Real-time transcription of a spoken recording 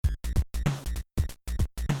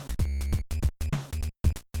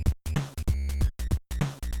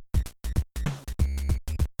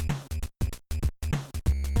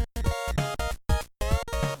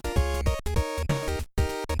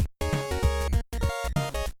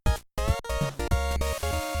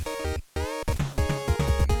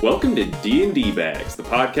Welcome to D&D Bags, the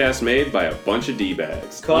podcast made by a bunch of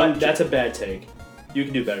D-bags. That's a bad take. You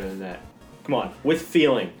can do better than that. Come on, with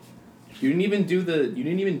feeling. You didn't even do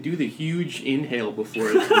the huge inhale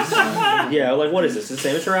before. Yeah, like what is this? This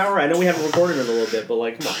amateur hour? I know we haven't recorded it a little bit, but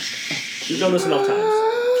like, come on. You've done this enough times.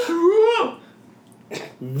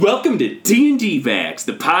 Welcome to D&D Bags,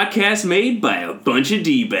 the podcast made by a bunch of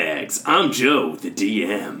D-bags. I'm Joe, the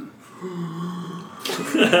DM.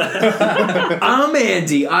 I'm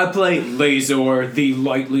Andy. I play Lazor, the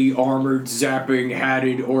lightly armored, zapping,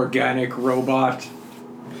 hatted, organic robot.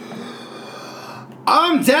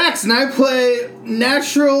 I'm Dax, and I play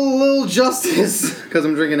Natural Little Justice, because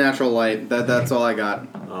I'm drinking Natural Light. That's all I got.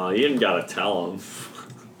 You didn't gotta tell him.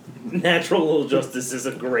 Natural Little Justice is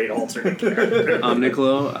a great alternate character. I'm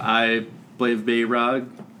Nicolo. I play Vayrog,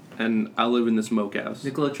 and I live in the smokehouse.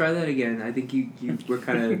 Nicola, try that again. I think you were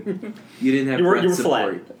kind of... You didn't have You were breath flat.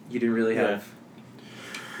 support. You didn't really have...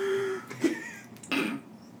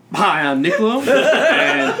 Hi, I'm Nicolo,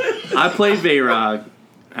 and I play Vayrog,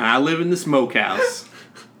 and I live in the smokehouse.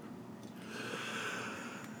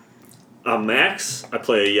 I'm Max. I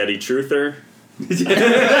play a Yeti Truther.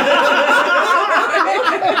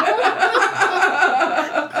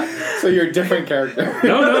 So you're a different character.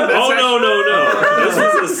 No. No. This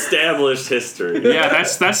is established history. Yeah,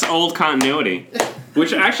 that's old continuity.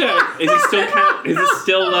 Which actually, is it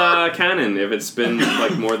still canon if it's been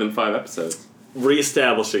like more than 5 episodes?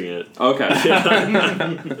 Reestablishing it. Okay.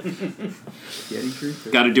 Yeti Truth.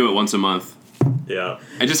 Got to do it once a month. Yeah.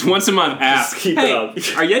 And just once a month ask, Just keep it hey, up.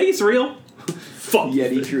 are Yetis real? Fuck.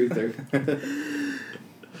 Yeti Truther.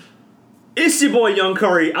 It's your boy Young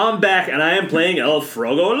Curry. I'm back, and I am playing El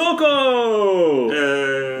Frogo Loco.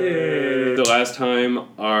 The last time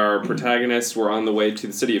our protagonists were on the way to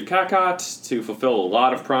the city of Kakat to fulfill a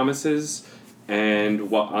lot of promises,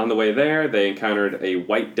 and on the way there, they encountered a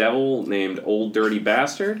white devil named Old Dirty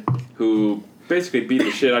Bastard, who basically beat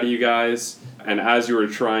the shit out of you guys, and as you were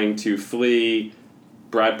trying to flee,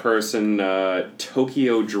 Brad Person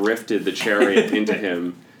Tokyo drifted the chariot into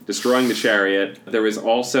him, destroying the chariot. There was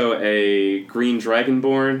also a green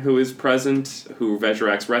dragonborn who was present, who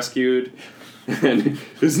Vezirax rescued, and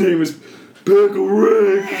his name was Pickle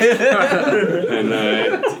Rick. And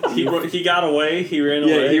He got away. He ran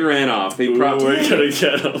away. yeah, he ran off. We're We're gonna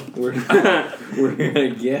get him. We're gonna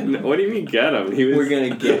get him. What do you mean get him? We're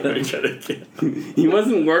gonna get We're him. gonna get him. He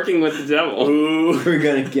wasn't working with the devil. Ooh. We're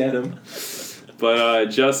gonna get him. But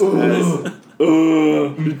just as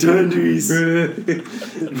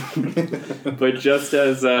but just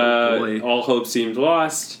as all hope seemed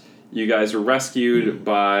lost, you guys were rescued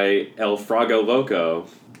by El Frago Loco.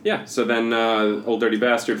 Yeah, so then Old Dirty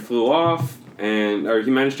Bastard flew off, or he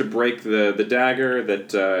managed to break the dagger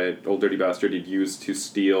that Old Dirty Bastard had used to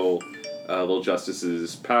steal Little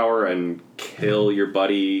Justice's power and kill your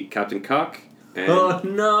buddy Captain Cuck. And, Oh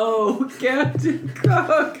no, Captain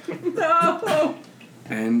Cook! No!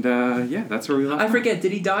 and yeah, that's where we left. I forget,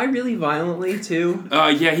 did he die really violently too?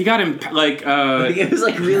 Yeah, he got him It was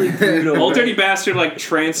like really brutal. Old Dirty Bastard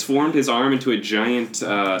transformed his arm into a giant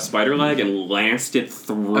spider leg and lanced it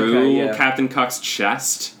through Captain Cuck's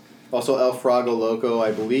chest. Also, El Frago Loco,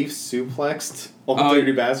 I believe, suplexed Old Oh.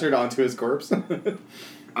 Dirty Bastard onto his corpse.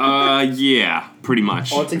 Yeah, pretty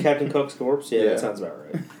much. Onto Captain Cook's corpse? Yeah, Yeah. that sounds about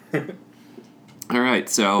right. Alright,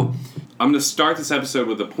 so I'm going to start this episode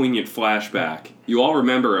with a poignant flashback. You all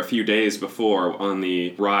remember a few days before on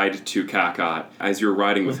the ride to Kakat, as you were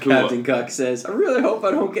riding with Hua. Captain Cook says, I really hope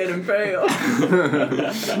I don't get impaled.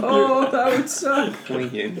 Oh, that would suck.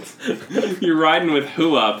 Poignant. You're riding with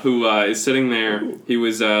Huup, who is sitting there. He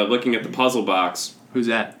was looking at the puzzle box. Who's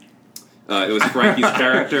that? It was Frankie's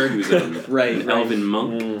character, who's an Right. elven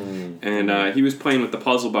monk. And he was playing with the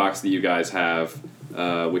puzzle box that you guys have,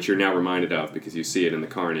 which you're now reminded of because you see it in the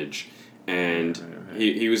carnage. And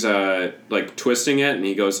he was twisting it, and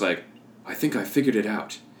he goes like, I think I figured it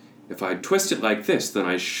out. If I twist it like this, then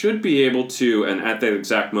I should be able to... And at that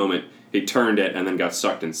exact moment, he turned it and then got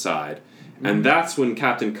sucked inside. And that's when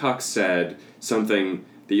Captain Cuck said something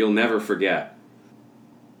that you'll never forget.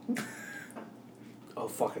 Oh,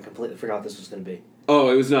 fuck, I completely forgot this was going to be. Oh,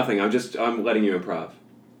 it was nothing. I'm letting you improv.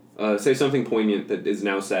 Say something poignant that is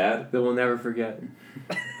now sad. That we'll never forget.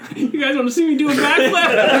 You guys want to see me do a backflip?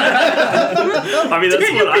 I mean, that's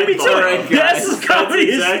what I thought. Alright, Yes, guys. is comedy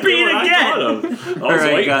is Exactly speed what I again! thought of. I was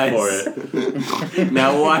Alright, waiting guys. for it.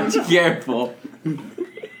 Now watch careful.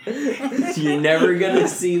 You're never gonna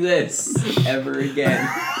see this ever again.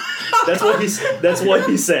 That's what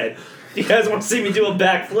he said. You guys want to see me do a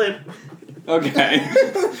backflip? Okay.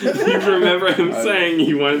 You remember him saying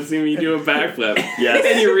you want to see me do a backflip. Yes.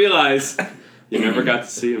 And you realize You never got to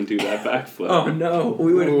see him do that backflip. Oh no,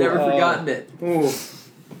 we would have never forgotten it. Ooh.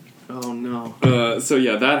 Oh no. So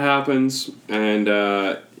yeah, that happens, and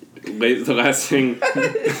the last thing,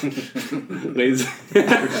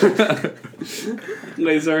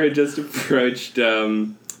 Lazar had just approached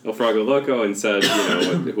El Frago Loco and said,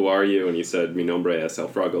 who are you? And he said, mi nombre es El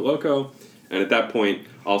Frago Loco. And at that point,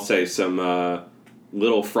 I'll say some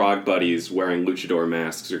little frog buddies wearing luchador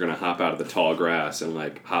masks are going to hop out of the tall grass and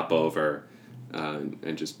like hop over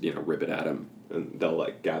and just rip it at him, and they'll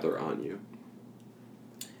like gather on you.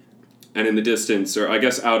 And in the distance, or I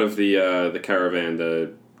guess out of the caravan,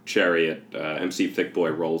 the chariot, MC Thick Boy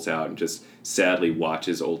rolls out and just sadly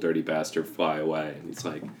watches Old Dirty Bastard fly away. And he's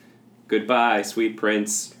like, "Goodbye, sweet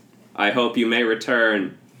prince. I hope you may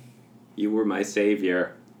return. You were my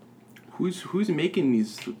savior." Who's making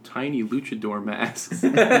these tiny luchador masks?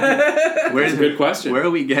 That's a good question. Where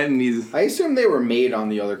are we getting these? I assume they were made on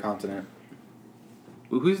the other continent.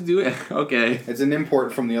 Who's doing? Okay. It's an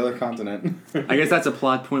import from the other continent. I guess that's a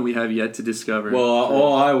plot point we have yet to discover. Well,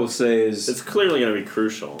 all I will say is, It's clearly going to be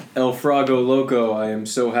crucial. El Frago Loco, I am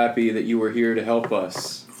so happy that you were here to help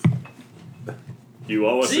us. You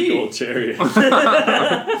owe us a gold chariot.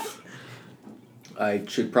 I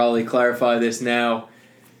should probably clarify this now,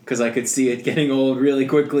 because I could see it getting old really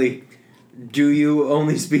quickly. Do you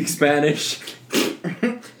only speak Spanish?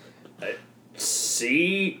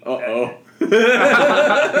 See? Uh-oh.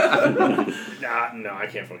 No, I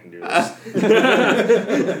can't fucking do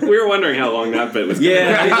this. We were wondering how long that bit was going to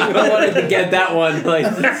Yeah, I wanted to get that one. Like,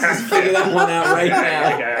 let's just figure that one out right now.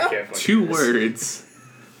 I can't fucking 2 do this. words.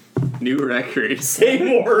 New record.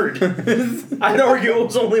 Same word. I'd argue it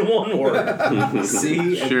was only one word.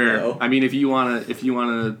 See? Sure. No. I mean, if you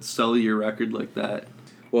wanna sully your record like that.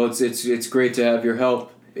 Well, it's great to have your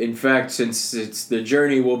help. In fact, since the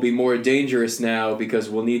journey will be more dangerous now because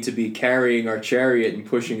we'll need to be carrying our chariot and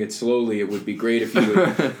pushing it slowly, it would be great if you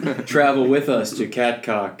would travel with us to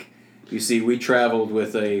Catcock. You see, we traveled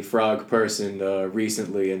with a frog person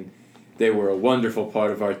recently, and they were a wonderful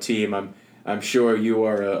part of our team. I'm sure you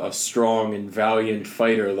are a strong and valiant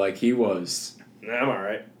fighter like he was. Nah, I'm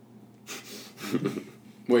alright.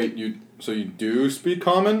 Wait, so you do speak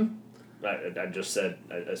common? I just said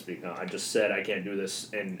I speak now. I just said I can't do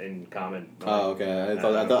this in common. Oh, okay. I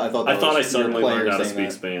thought I that thought I was your suddenly player learned how to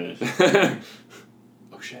saying speak that. Spanish.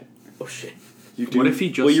 Oh shit. Oh shit. You do? What if he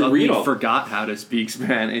just Well, you suddenly read all- forgot how to speak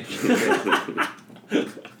Spanish?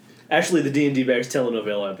 Actually, the D&D Bags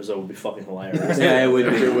telenovela episode would be fucking hilarious. Yeah, it would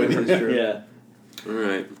be. It would be. True. Yeah.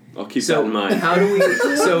 Alright. I'll keep So that in mind. how do we?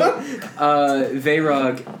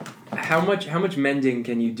 Veyrog, how much mending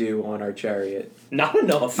can you do on our chariot? Not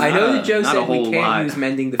enough. I know that Joe not a said we whole can't lot. use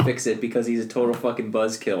mending to fix it because he's a total fucking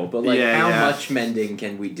buzzkill. But like, Yeah, how yeah. much mending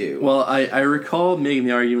can we do? Well, I recall making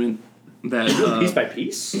the argument that Piece by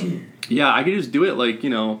piece? yeah, I could just do it like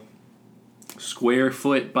square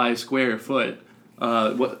foot by square foot.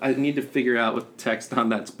 What I need to figure out what the text on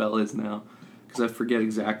that spell is now, because I forget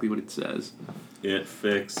exactly what it says. It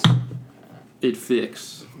fixed. It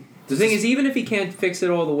fix. The thing is, even if he can't fix it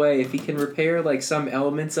all the way, if he can repair like some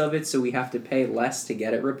elements of it, so we have to pay less to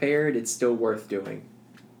get it repaired, it's still worth doing.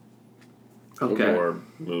 Okay. Or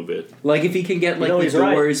move it. Like if he can get like You know, the he's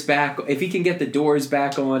right. doors back, if he can get the doors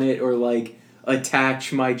back on it, or like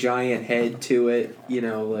attach my giant head to it,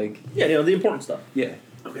 like Yeah, the important stuff. yeah.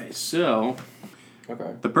 Okay. So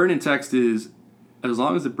Okay. the pertinent text is, as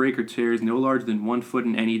long as the break or tear is no larger than 1 foot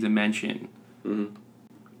in any dimension. Mhm.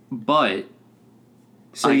 But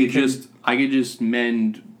So I you could can just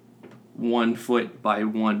mend 1 foot by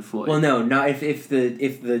 1 foot. Well, no, not if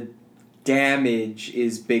the damage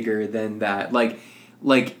is bigger than that. Like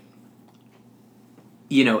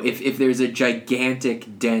if there's a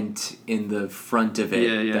gigantic dent in the front of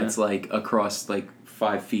it Yeah. that's like across like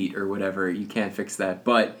 5 feet or whatever, you can't fix that.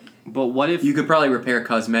 But what if you could probably repair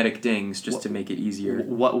cosmetic dings just to make it easier.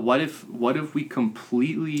 What if we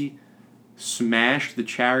completely smash the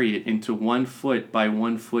chariot into 1 foot by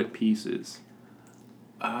 1 foot pieces?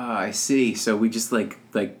 Ah, I see. So we just like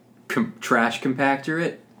trash compactor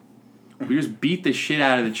it We just beat the shit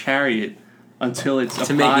out of the chariot until it's a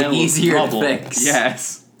to make it pile of easier to rubble. fix.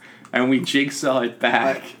 Yes, and we jigsaw it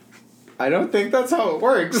back. I don't think that's how it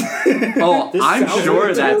works. Oh, This I'm sounds sure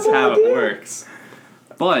like a that's terrible how idea. it works.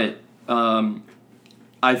 But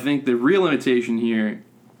I think the real limitation here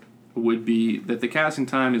would be that the casting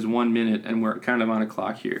time is 1 minute, and we're kind of on a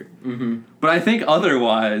clock here. Mm-hmm. But I think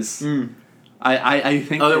otherwise, I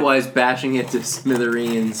think Otherwise, bashing it to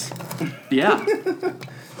smithereens. yeah,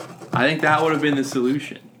 I think that would have been the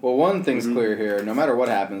solution. Well, one thing's clear here. No matter what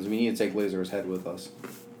happens, we need to take Lazar's head with us.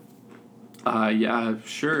 Yeah,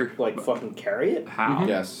 sure. Like fucking carry it? How?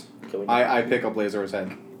 Yes. Can we I pick up Lazor's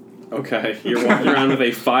head. Okay, you're walking around with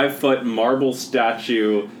a 5-foot marble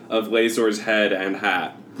statue of Lazor's head and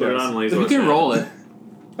hat. Put it on Lazor's You can head. roll it.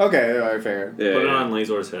 Okay, alright, fair. Yeah, Put it yeah. on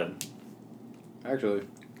Lazor's head. Actually.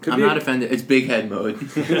 Could I'm be not offended. It's big head mode.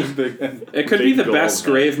 It could be Big the gold best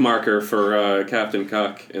head. grave marker for Captain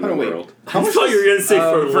Cuck in the Oh, wait. world. How I much thought you were gonna say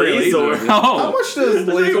for Lazor. How Oh! much does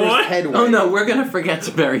Lazor's What? head weigh? Oh no, we're gonna forget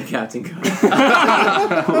to bury Captain Cook.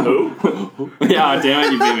 Who? Yeah, damn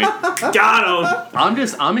it, you beat me. Got him.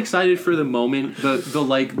 I'm excited for the moment, the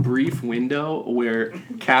like brief window where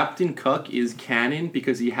Captain Cook is canon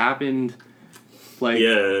because he happened like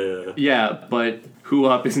Yeah. but Who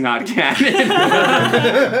Up is not canon.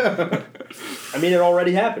 I mean, it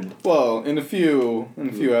already happened. Well, in a few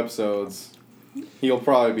episodes, he'll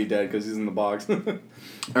probably be dead because he's in the box.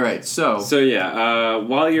 All right, so So yeah,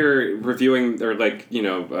 while you're reviewing or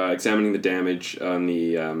examining the damage on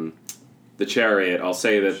the chariot, I'll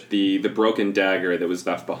say that the broken dagger that was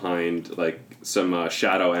left behind, like some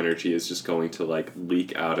shadow energy, is just going to like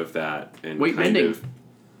leak out of that and Wait, kind mending. of.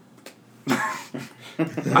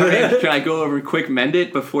 Okay, can I go over and quick mend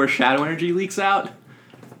it before shadow energy leaks out?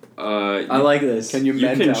 I like this. Can you You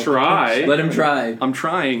mend can out? try. Let him try. I'm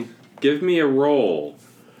trying. Give me a roll.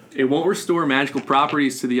 It won't restore magical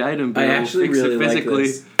properties to the item, but I it'll actually fix really it like physically.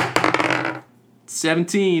 this.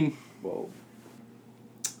 17. Whoa.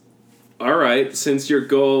 All right, since your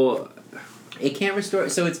goal. It can't restore.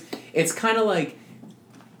 So it's kind of like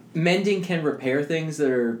mending can repair things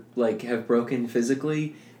that are like have broken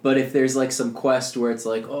physically. But if there's like some quest where it's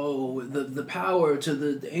like, oh, the power to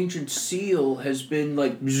the ancient seal has been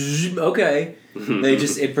like, okay,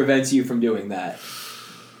 it prevents you from doing that.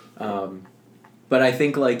 But I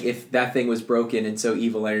think like if that thing was broken and so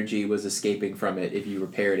evil energy was escaping from it, if you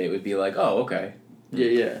repaired it, it would be like, oh, okay.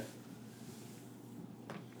 Yeah.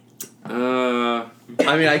 I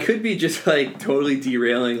I mean, I could be just like totally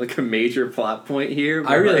derailing like a major plot point here.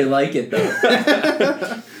 I really like it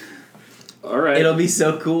though. all right. It'll be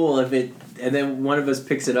so cool if it, and then one of us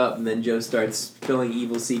picks it up, and then Joe starts spilling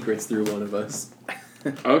evil secrets through one of us.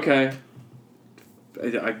 Okay.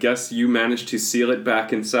 I guess you managed to seal it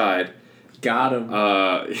back inside. Got him.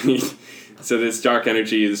 So this dark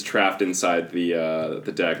energy is trapped inside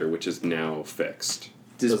the dagger, which is now fixed.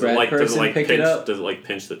 Does Does Brad it like Person pick pinch? it up? Does it like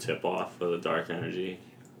pinch the tip off of the dark energy?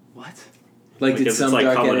 What? Like, did Because some it's like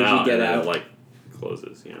dark coming energy out get and then out? it like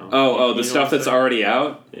closes, you know. Oh, You the know stuff what I'm that's saying? already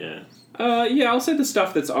out? Yeah. Yeah, I'll say the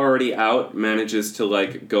stuff that's already out manages to,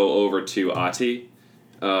 like, go over to Ati.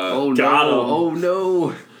 Oh Got no! him. Oh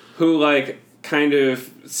no! Who, like, kind of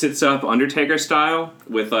sits up Undertaker style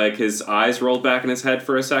with, like, his eyes rolled back in his head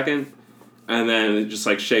for a second. And then just,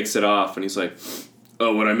 like, shakes it off and he's like,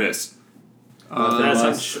 oh, what'd I miss?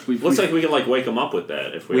 Looks like we can like wake him up with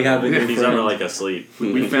that if We have a if good he's friend. ever like asleep.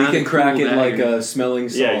 We We found can a crack cool it like dagger. a smelling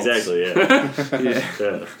salts. Yeah, exactly. Yeah. Yeah.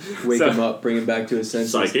 Yeah. Wake So- him up, bring him back to his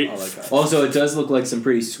senses. Psychic. I like that. Also, it does look like some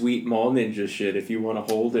pretty sweet Mall Ninja shit if you want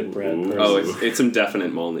to hold it, Brad. Ooh. Person. Oh, it's some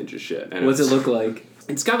definite Mall Ninja shit. And What's it it's- look like?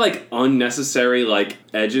 It's got, like, unnecessary, like,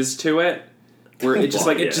 edges to it. Where it just,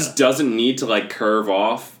 like, Yeah. it just doesn't need to, like, curve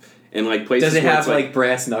off. In, like, places Does it where have it's, like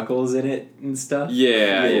brass knuckles in it and stuff?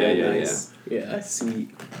 Yeah, yeah. nice. Yeah, sweet.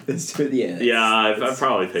 That's Yeah, I'd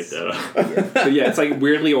probably pick that up. But yeah, it's like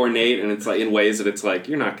weirdly ornate, and it's like in ways that it's like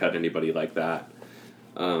you're not cutting anybody like that.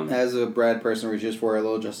 As a Brad Person reaches for a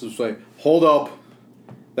little justice, like, hold up.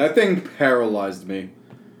 That thing paralyzed me.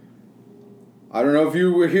 I don't know if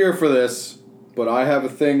you were here for this, but I have a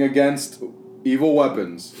thing against evil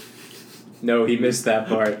weapons. No, he missed that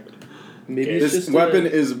part. Maybe This it's This just weapon A,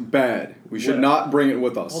 is bad. We should What? not bring it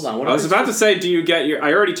with us. hold on. What I was if about it's to say, do you get your?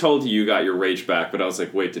 I already told you got your rage back, but I was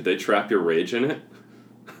like, wait, did they trap your rage in it?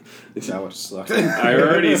 That would suck. I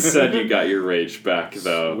already said you got your rage back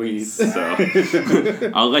though. Sweet.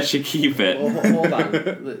 So I'll let you keep it. Well, hold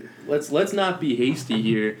on. Let's not be hasty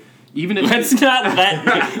here. Even if Let's not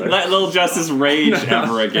let Little Justice rage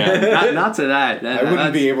ever again. not to that. I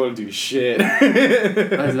wouldn't be able to do shit.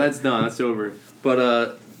 That's done. That's over.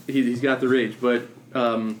 But he's got the rage. But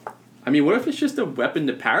I mean, what if it's just a weapon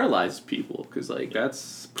to paralyze people? Because like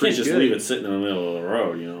that's Can't pretty just good. leave it sitting in the middle of the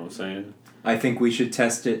road. You know what I'm saying? I think we should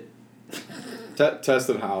test it. Test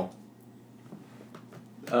it how?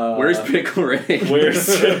 Where's Pickle Ray? Where's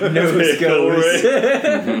nose goes?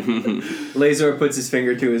 That's Lazor puts his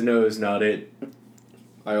finger to his nose, not it.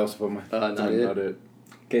 I also put my Not not it.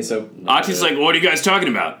 Okay, so Ati's like, what are you guys talking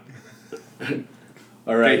about?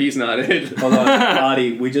 all right. Okay, he's not it. Hold on,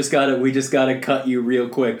 Adi. We just gotta cut you real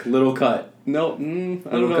quick. Little cut. No, I Little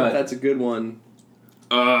don't know cut. if that's a good one.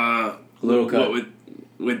 Little cut. What would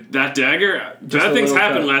With that dagger? Just Bad a things little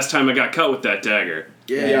happened cut. last time I got cut with that dagger.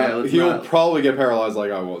 He'll probably get paralyzed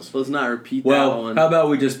like I was. Let's not repeat that Well, one. how about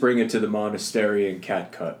we just bring it to the monastery and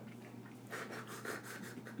cat cut?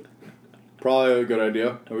 Probably a good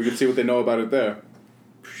idea. And we can see what they know about it there.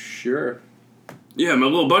 Sure. Yeah, my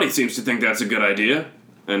little buddy seems to think that's a good idea.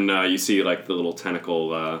 And you see, like, the little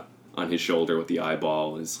tentacle on his shoulder with the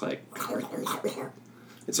eyeball is like...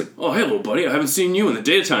 It's like, oh, hey, little buddy, I haven't seen you in the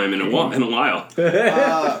daytime in a while.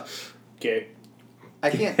 Okay. I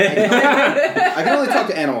can only talk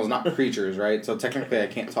to animals, not creatures, right? So technically I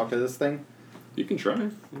can't talk to this thing. You can try.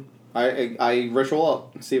 I ritual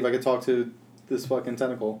up and see if I can talk to this fucking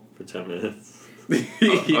tentacle. For 10 minutes.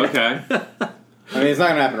 Okay. I mean, it's not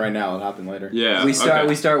gonna happen right now. It'll happen later. Yeah. We start. okay.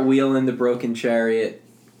 We start wheeling the broken chariot.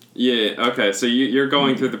 Yeah, okay, so you're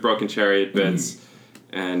going through the broken chariot bits,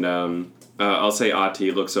 and I'll say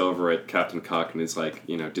Ati looks over at Captain Cuck and is like,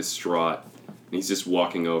 distraught, and he's just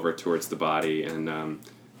walking over towards the body, and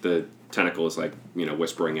the tentacle is like,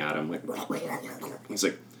 whispering at him, like, he's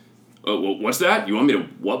like, oh, well, what's that? You want me to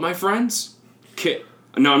what, my friends?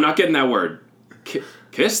 No, I'm not getting that word.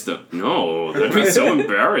 Kiss them? No, that'd be so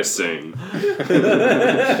embarrassing.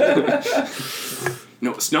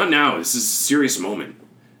 No, it's not now. This is a serious moment.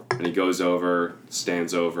 And he goes over,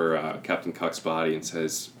 stands over Captain Cuck's body and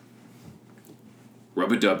says,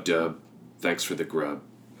 Rub-a-dub-dub, thanks for the grub.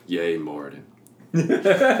 Yay, Moradin.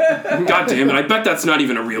 God damn it, I bet that's not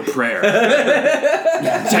even a real prayer.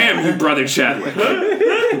 Damn you, Brother Chadwick.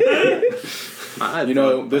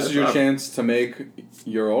 This is your chance to make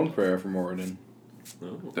your own prayer for Moradin.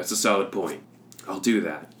 That's a solid point. I'll do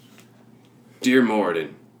that. Dear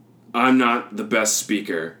Moradin, I'm not the best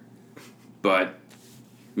speaker, but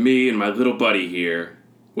me and my little buddy here...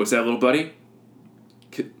 What's that, little buddy?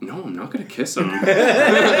 No, I'm not going to kiss him.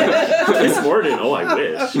 Kiss Morden? Oh, I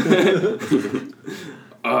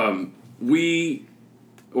wish. We,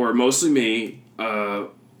 or mostly me,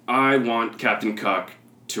 I want Captain Cuck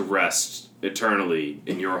to rest eternally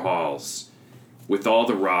in your halls with all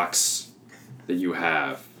the rocks that you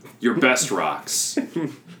have. Your best rocks.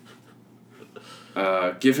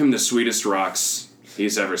 Give him the sweetest rocks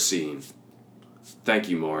he's ever seen. Thank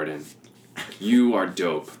you, Moradin. You are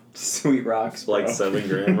dope. Sweet rocks, bro. Like 7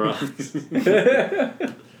 gram rocks.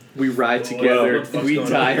 We ride together. what the fuck's We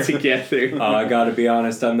going die on here? together. I gotta be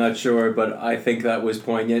honest, I'm not sure, but I think that was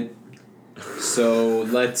poignant. So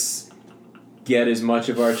let's get as much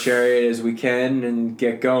of our chariot as we can and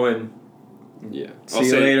get going. Yeah. See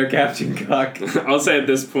you later, Captain Cuck. I'll say at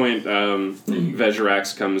this point,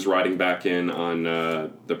 Vezirax comes riding back in on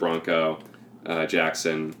the Bronco,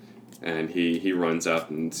 Jackson, and he runs up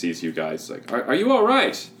and sees you guys. Like, are you all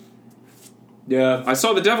right? Yeah, I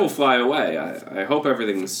saw the devil fly away. I hope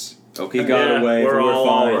everything's okay. he got away. We're We're all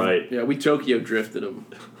fine. alright. Yeah, we Tokyo drifted him.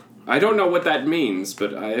 I don't know what that means,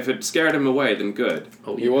 but if it scared him away, then good.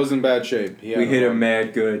 Oh, He was in bad shape. We hit him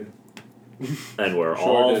mad good. And we're Sure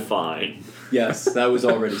all did. fine. Yes, that was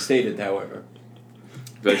already stated, however.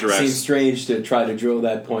 Seems Vezirax. strange to try to drill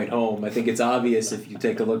that point home. I think it's obvious if you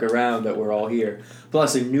take a look around that we're all here.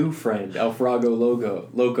 Plus a new friend, Alfrago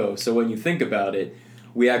Loco. So when you think about it,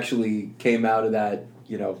 we actually came out of that,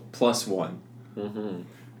 +1. Mm-hmm.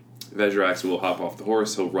 Vezirax will hop off the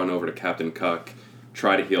horse. He'll run over to Captain Cuck,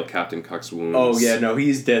 try to heal Captain Cuck's wounds. Oh yeah, no,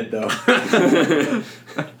 he's dead though.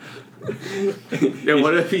 Yeah,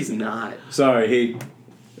 what if he's not? Sorry,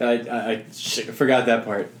 I forgot that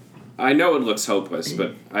part. I know it looks hopeless,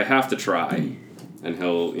 but I have to try. And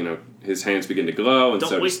he'll, his hands begin to glow, and Don't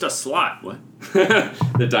so waste a slot. What?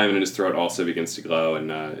 the diamond in his throat also begins to glow,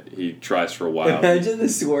 and he tries for a while. Imagine the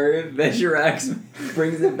swerve. Vezirax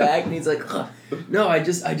brings it back, and he's like, "No, I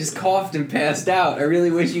just coughed and passed out. I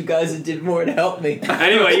really wish you guys had did more to help me."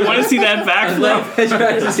 Anyway, you want to see that I'm glad backflip?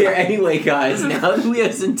 Vezirax is here anyway, guys. Now that we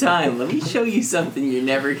have some time, let me show you something you're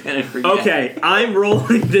never gonna forget. Okay, I'm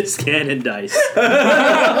rolling this cannon dice.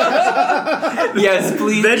 Yes,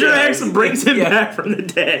 please. Vezirax brings him Yeah. back from the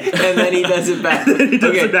dead. And then he does it back. Then he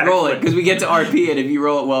does Okay, it back. roll it, because we get to RP it. If you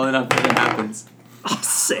roll it well enough, then it happens. Oh,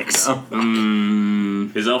 6. Oh.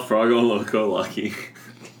 Is Alfrago Loco lucky?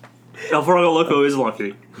 Alfrago Loco is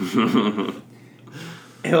lucky.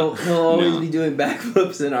 He'll always be doing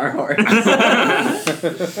backflips in our hearts.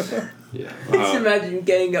 Yeah. Just imagine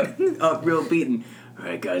getting up real beaten.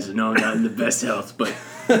 Alright guys, I know I'm not in the best health, but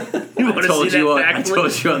You want to see that I backflip?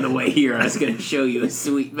 told you on the way here I was going to show you a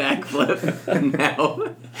sweet backflip. And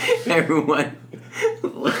now, everyone,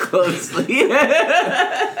 look closely.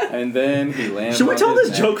 And then he lands. Should we on tell his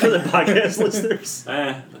this neck. joke for the podcast listeners?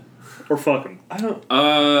 Or fuck him? I don't.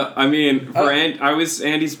 I mean, I was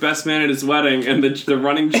Andy's best man at his wedding, and the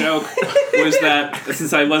running joke was that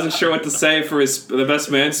since I wasn't sure what to say for the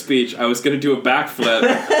best man speech, I was going to do a backflip.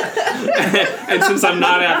 And since I'm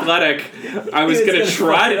not athletic, I was going to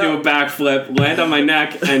try to do a backflip, land on my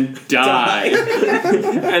neck, and die.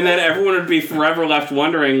 And then everyone would be forever left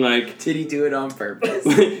wondering, like, Did he do it on purpose?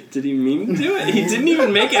 did he mean to do it? He didn't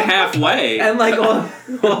even make it halfway. And like all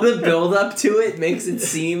the build up to it makes it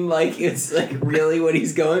seem like it's like really what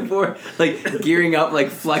he's going for. Like gearing up, like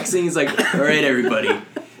flexing. He's like, all right, everybody.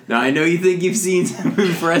 Now I know you think you've seen some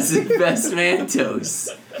impressive best man toasts,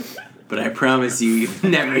 but I promise you've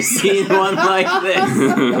never seen one like this.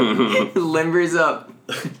 Limbers up,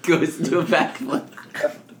 goes into a backflip,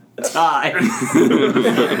 dies.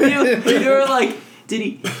 you were like, did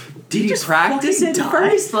he practice it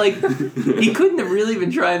first? Like, he couldn't have really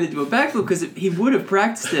been trying to do a backflip because he would have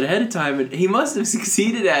practiced it ahead of time, and he must have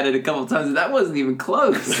succeeded at it a couple times, and that wasn't even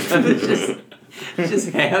close. It was just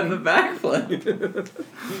half a backflip.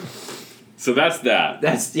 So that's that.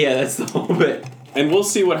 That's the whole bit. And we'll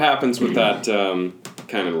see what happens with that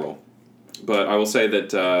cannon roll. But I will say that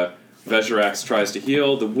Vezirax tries to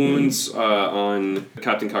heal. The wounds on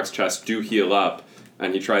Captain Cock's chest do heal up,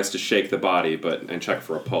 and he tries to shake the body and check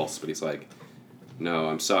for a pulse, but he's like, no,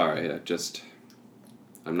 I'm sorry,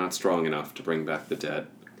 I'm not strong enough to bring back the dead.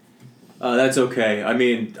 That's okay. I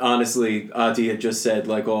mean, honestly, Auntie had just said,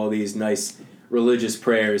 like, all these nice religious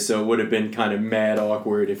prayers, so it would have been kind of mad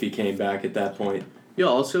awkward if he came back at that point. Yeah,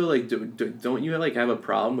 also, like, don't you, like, have a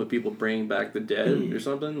problem with people bringing back the dead or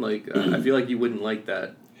something? Like, I feel like you wouldn't like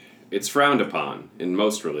that. It's frowned upon in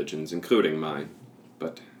most religions, including mine,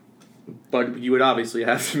 But you would obviously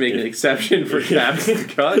have to make an exception for Captain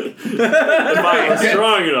Cock. If I was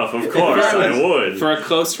strong enough, of course, I would. For a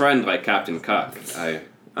close friend like Captain Cock,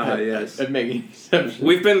 Yes. I'd make an exception.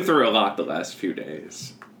 we've been through a lot the last few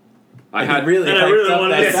days. I And I really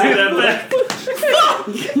wanted to see that back.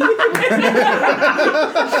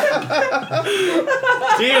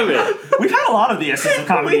 Damn it! We've had a lot of the Essence of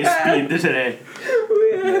Comedy speed today.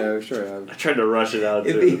 Yeah, sure have. I tried to rush it out,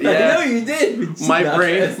 too. I know you did. My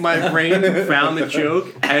brain found the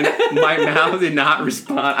joke, and my mouth did not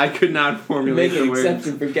respond. I could not formulate Make the an words.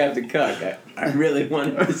 exception for Captain Cock. I really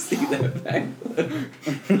wanted to see that backflip.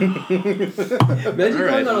 Imagine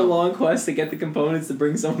going on a long quest to get the components to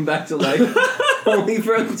bring someone back to life, only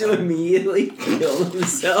for them to immediately kill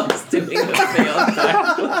themselves doing a failed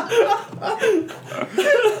backflip.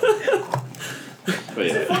 But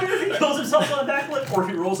Is it yeah. funnier if he kills himself on a backflip or if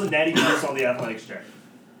he rolls a natty juice on the athletics check?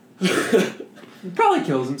 He probably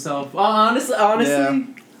kills himself. Honestly, Yeah.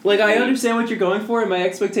 like, I understand what you're going for, and my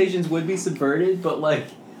expectations would be subverted, but, like,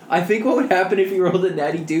 I think what would happen if he rolled a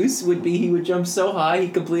natty deuce would be he would jump so high he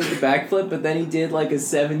completed the backflip, but then he did, like, a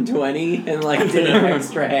 720 and, like, did an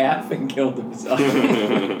extra half and killed himself.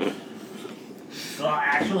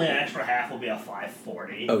 Actually, an extra half will be a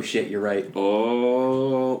 540. Oh, shit, you're right.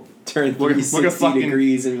 Oh. Turn Look at 360 fucking-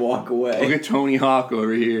 degrees and walk away. Look at Tony Hawk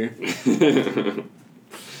over here.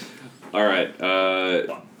 All right.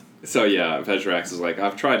 So yeah, Vezirax is like,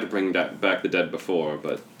 I've tried to bring back the dead before,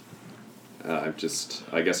 but I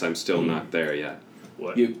guess I'm still not there yet.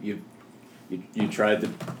 What? You tried to...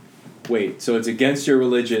 Wait, so it's against your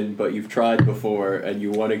religion, but you've tried before, and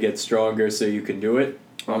you want to get stronger so you can do it?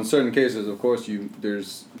 Well, in certain cases, of course,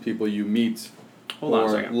 there's people you meet Hold on a or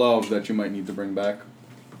second. love that you might need to bring back.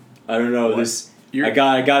 I don't know. What? I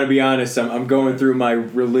gotta be honest. I'm going through my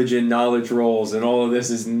religion knowledge rolls, and all of this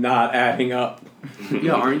is not adding up.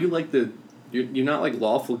 Yeah, aren't you like you're not like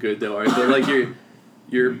lawful good though, are you? Like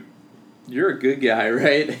you're a good guy,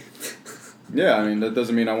 right? Yeah, I mean, that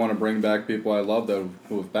doesn't mean I want to bring back people I love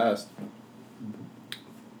who have passed.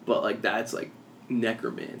 But like that's like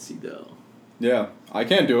necromancy though. Yeah, I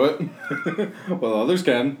can't do it. Well, others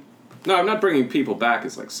can. No, I'm not bringing people back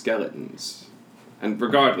as like skeletons. And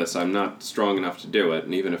regardless, I'm not strong enough to do it,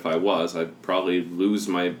 and even if I was, I'd probably lose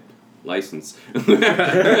my license.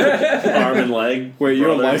 Arm and leg. Wait, you're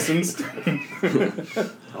brother. licensed?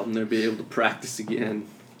 I'll never be able to practice again.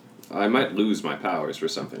 I might lose my powers for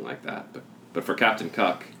something like that, but for Captain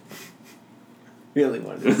Cuck... Really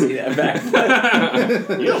wanted to see that back.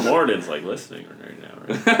 You know Morden's like listening right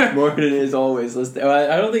now, right? Morden is always listening.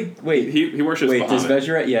 I don't think. Wait. He worships Wait, does Bahamut.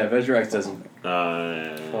 Vezirax? Yeah, Vezirax doesn't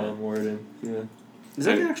Uh, follow Morden. Yeah. Is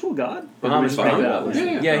that the actual god? Bahamut's Bahamut. made that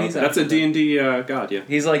list. Yeah, he's That's a actually- D&D god, yeah.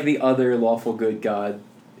 He's like the other lawful good god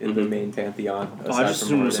in the main pantheon. Oh, I just aside from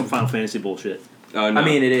assumed it was some Morden. Final Fantasy bullshit. No. I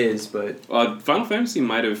mean, it is, but Final Fantasy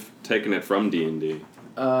might have taken it from D&D.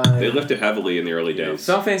 uh, They lifted heavily in the early days.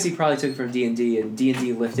 Final Fantasy probably took it from D&D, and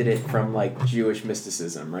D&D lifted it from like Jewish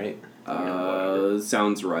mysticism, right?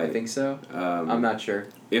 Sounds right. I think so. I'm I'm not sure.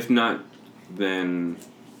 If not, then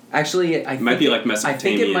Actually, I it might think be like I Mesopotamian.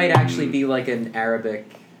 think it might actually be like an Arabic,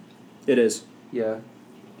 It is.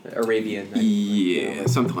 Arabian. Yeah,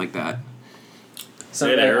 something like that.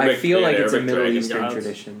 Something, They had I Arabic- feel they like had it's a Arabic Middle dragon Eastern gods.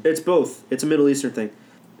 tradition. It's both. It's a Middle Eastern thing.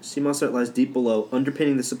 Sea moss lies deep below,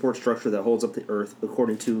 underpinning the support structure that holds up the Earth,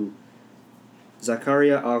 according to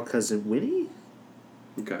Zakaria al-Kazwini?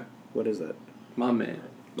 Okay. What is that? My man.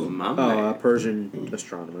 My Oh, a man. Persian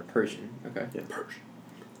astronomer. Persian. Okay. Yeah, Persian.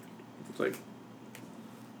 It's like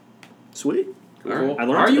Sweet. All right. I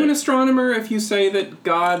learned Are you that. an astronomer if you say that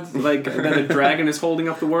God, like, that a dragon is holding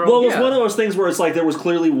up the world? Well, it was Yeah. one of those things where it's like there was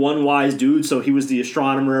clearly one wise dude, so he was the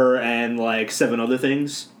astronomer and like 7 other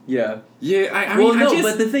things. Yeah. Yeah, I Well, mean, no, I just,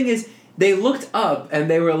 but the thing is, they looked up and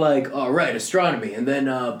they were like, "All right, astronomy," and then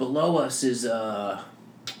below us is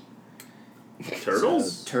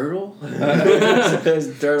Turtles? turtle.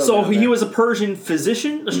 Turtle So down he there. was a Persian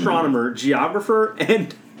physician, astronomer, geographer,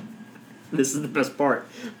 and this is the best part,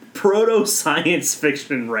 proto-science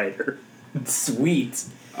fiction writer. sweet.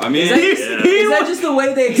 I mean, Is that, Yeah. is that just the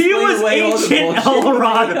way they explain He was away all the ancient bullshit? L.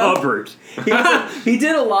 Ron Hubbard. He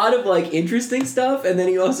did a lot of like interesting stuff, and then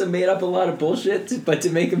he also made up a lot of bullshit. But to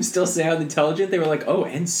make him still sound intelligent, they were like, "Oh,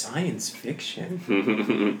 and science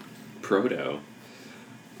fiction." Proto.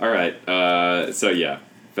 All right. So yeah,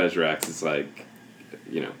 Vezrax is like,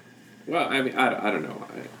 Well, I mean, I don't know.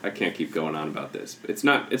 I can't keep going on about this. It's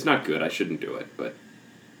not good. I shouldn't do it, but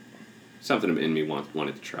something in me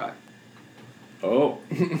wanted to try. Oh,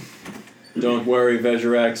 don't worry,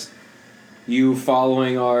 Vezrax. You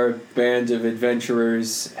following our band of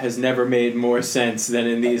adventurers has never made more sense than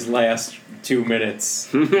in these last 2 minutes.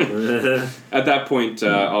 At that point,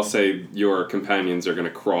 I'll say your companions are going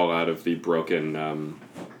to crawl out of the broken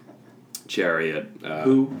chariot.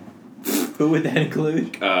 Who would that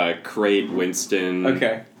include? Crate, Winston.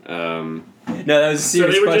 Okay. Um, No, that was a So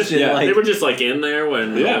serious they were question. just like, they were just like in there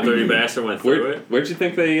when Yeah. Old Dirty Bastard went through it. where'd you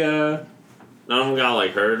think they? None of them got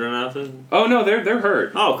like hurt or nothing. Oh no, they're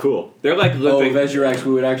hurt. Oh, cool. They're like oh, limping. Vezrax,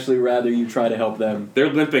 we would actually rather you try to help them. They're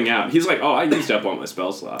limping out. He's like, oh, I used up all my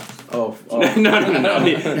spell slots. Oh, no.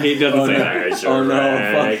 He doesn't Oh, say no. that. Oh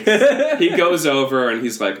no! Fuck. He goes over and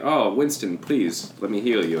he's like, "Oh, Winston, please let me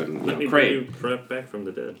heal you." And Let me Crate, bring you back from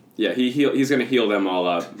the dead. yeah, he's gonna heal them all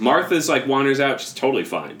up. Martha's like wanders out. She's totally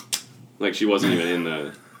fine, like she wasn't even in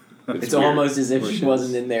the. It's weird. almost as if she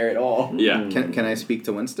wasn't in there at all. Yeah. Can I speak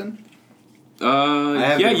to Winston?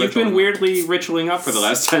 Yeah, the you've been ritual. weirdly ritualing up for the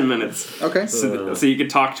last 10 minutes. Okay. So you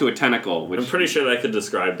could talk to a tentacle, which I'm pretty sure that could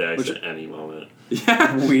describe Dax at any moment.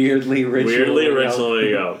 yeah. Weirdly ritual. Weirdly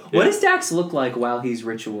ritualing up. What does Dax look like while he's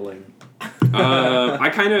ritualing?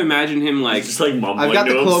 I kind of imagine him like Just like mumbling I've got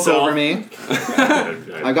to the cloak himself. over me.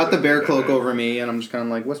 I got the bear cloak over me, and I'm just kind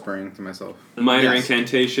of like whispering to myself. minor Yes. Mm.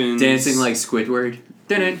 incantations, Dancing like Squidward.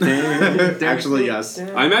 Actually, yes.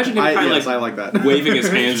 I imagine him kind of Yes, I like like that. waving his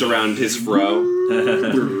hands around his fro.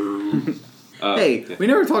 Hey, we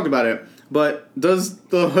never talked about it, but does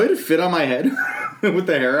the hood fit on my head with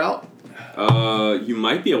the hair out? You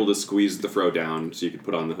might be able to squeeze the fro down so you could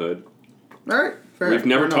put on the hood. All right, fair. We've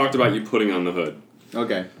never fair talked enough. about you putting on the hood.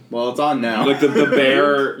 Okay, well, it's on now. Like the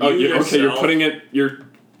bear. You Okay, you're yourself. putting it. You're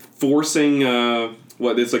forcing.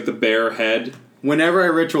 What? It's like the bear head. Whenever I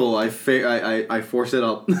ritual, I force it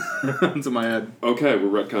up into my head. Okay,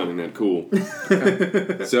 we're retconning that. Cool.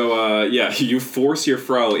 So yeah, you force your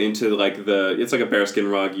fro into like it's like a bearskin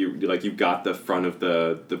rug. You got the front of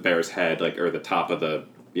the bear's head, like, or the top of the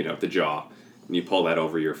the jaw, and you pull that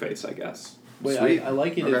over your face, I guess. Wait, Sweet. I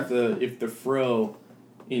like it Okay. if the fro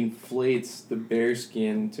inflates the bear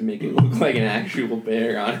skin to make it look like an actual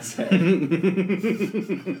bear on its head.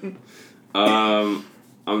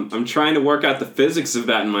 I'm trying to work out the physics of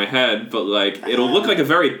that in my head, but like it'll look like a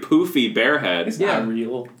very poofy bear head, It's not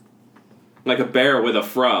real. like a bear with a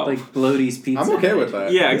fro. Like Bloaty's pizza. I'm okay with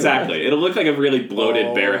that. Yeah, exactly. It'll look like a really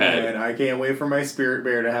bloated bear head. Man, I can't wait for my spirit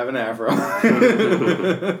bear to have an afro.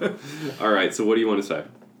 All right, so what do you want to say?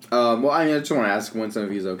 Well, I just want to ask Winston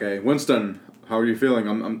if he's okay. Winston, how are you feeling?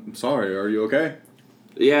 I'm sorry. Are you okay?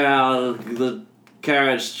 Yeah, the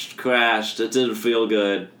carriage crashed. It didn't feel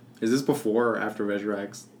good. Is this before or after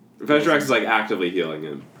Vezrax? Vezrax is like actively healing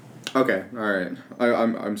him. Okay, all right.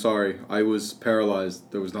 I'm sorry. I was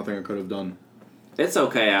paralyzed. There was nothing I could have done. It's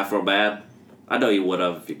okay, Afrobad. I know you would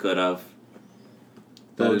have if you could have.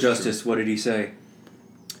 That Well, is Justice, what did he say?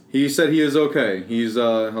 He said he is okay. He's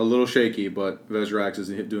a little shaky, but Vezrax is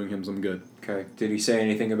doing him some good. Okay. Did he say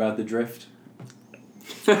anything about the drift?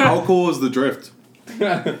 How cool is the drift?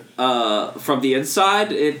 From the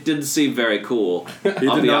inside, it didn't seem very cool. He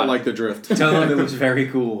I'll did be not hon- like the drift. Tell him it was very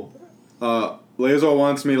cool. Lazor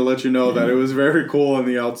wants me to let you know that it was very cool on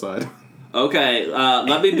the outside. Okay,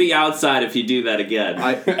 let me be outside if you do that again.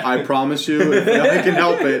 I promise you, if I can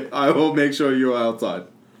help it, I will make sure you are outside.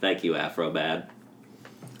 Thank you, Afro Man.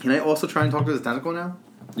 Can I also try and talk to the tentacle now?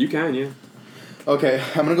 You can, yeah. Okay,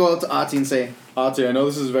 I'm gonna go out to Ati and say, Ati, I know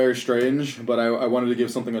this is very strange, but I wanted to give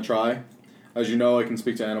something a try. As you know, I can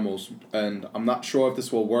speak to animals, and I'm not sure if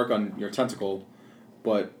this will work on your tentacle,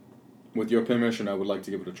 but with your permission, I would like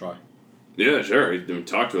to give it a try. Yeah, sure.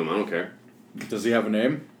 Talk to him. I don't care. Does he have a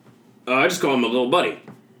name? I just call him a little buddy.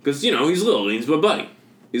 Because, you know, he's little and he's my buddy.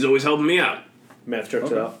 He's always helping me out. Math checks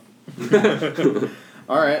it out.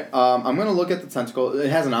 Alright, I'm gonna look at the tentacle. It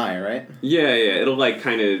has an eye, right? Yeah. It'll, like,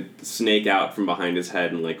 kind of snake out from behind his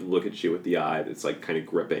head and, like, look at you with the eye that's, like, kind of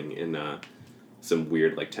gripping in some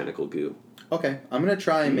weird, like, tentacle goo. Okay, I'm gonna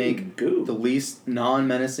try and make the least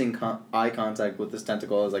non-menacing eye contact with this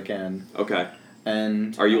tentacle as I can. Okay.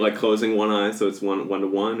 And are you, like, closing one eye so it's one to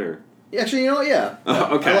one, or? Actually, you know what? Yeah.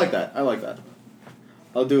 Okay. I like that.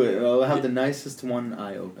 I'll do it. I'll have the nicest one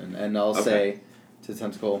eye open, and I'll say to the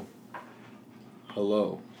tentacle,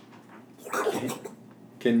 "Hello.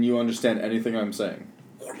 Can you understand anything I'm saying?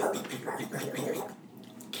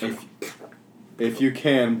 If you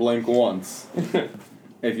can, blink once.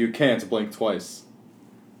 If you can't, blink twice."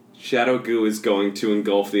 Shadow goo is going to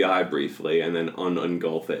engulf the eye briefly and then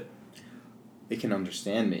ungulf it. It can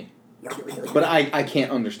understand me, but I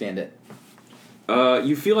can't understand it.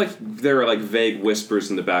 You feel like there are, like, vague whispers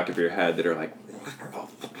in the back of your head that are like...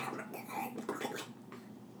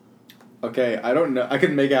 Okay, I don't know. I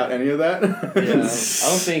couldn't make out any of that. Yeah, I don't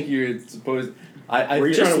think you're supposed... Were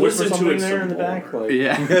you trying to whisper something there in the back? Like,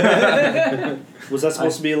 Yeah. was that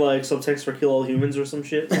supposed to be like subtext for kill all humans or some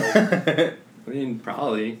shit? Like, I mean,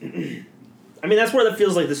 probably. I mean, that's where that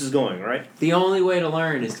feels like this is going, right? The only way to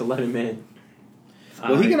learn is to let him in.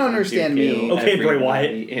 Well, he can understand me. Okay, Bray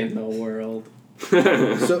Wyatt. In the world.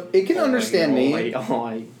 So it can understand me.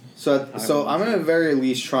 Oi. So I'm gonna very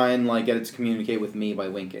least try and like get it to communicate with me by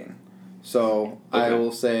winking. So I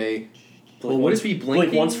will say, Well, what if he blinking?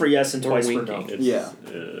 Blink once for yes and or twice winking? for no. yeah.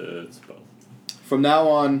 It's both. From now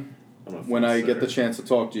on, I'm a when I get the fencer. chance to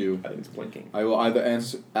talk to you, I think it's blinking. I will either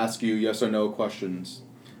ask you yes or no questions.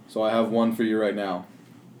 So I have one for you right now.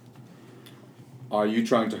 Are you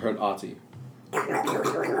trying to hurt Ati?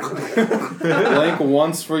 Blink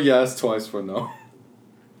once for yes, twice for no.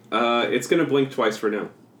 It's gonna blink twice for no.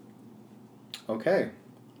 Okay.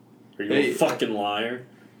 Are you a fucking liar?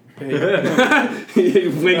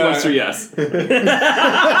 Blink once for yes.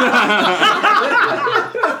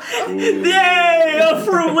 Yay! A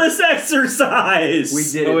fruitless exercise! We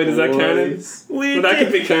did Oh, it. wait, is that canon? boys. We Well, that did,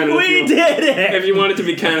 could be canon. We did it! If you want it to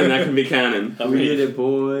be canon, that can be canon. I We mean, did it,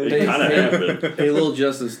 boys. It kind of happened. Hey, little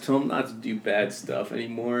Justice, tell him not to do bad stuff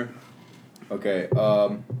anymore. Okay.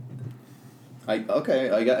 I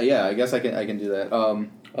guess I can do that. Oh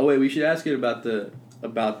wait, we should ask it about the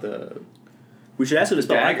We should ask him to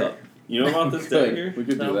spell Dagger. backup. You know about this Good. dagger? We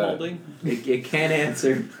could do I'm that. holding? It can't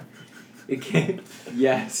answer. It can't.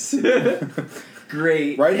 Yes.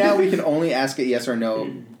 Great. Right now, we can only ask it yes or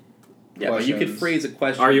no. Yeah, but you could Questions. phrase a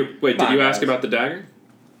question. Are you... Wait, did Fine, you ask guys. about the dagger?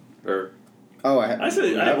 Or... Oh, I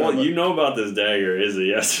said, well, you know about this dagger is a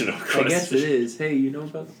yes or no question. I guess it is. Hey, you know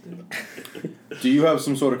about this? Do you have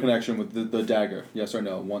some sort of connection with the dagger? Yes or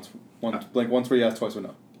no? Once, blink once for yes, twice for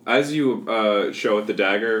no. As you show it the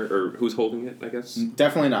dagger, or who's holding it, I guess?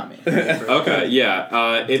 Definitely not me. Okay,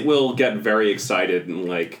 yeah. It will get very excited, and,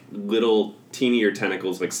 like, little teenier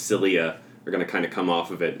tentacles, like cilia, are going to kind of come off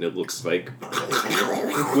of it, and it looks like...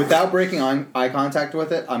 Without breaking eye contact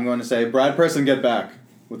with it, I'm going to say, Brad Person, get back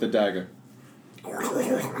with the dagger.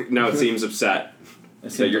 Now it seems upset It that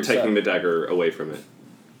seems you're upset. taking the dagger away from it.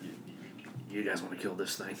 You guys want to kill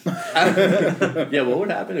this thing? Yeah, what would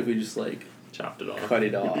happen if we just like Chopped it off. cut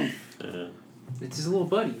it off? Yeah. It's his little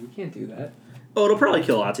buddy. We can't do that. Oh, it'll probably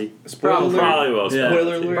kill Ati. Spoiler Probably will. Yeah.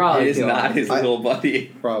 Spoiler alert, Probably it is kill not him. his little buddy.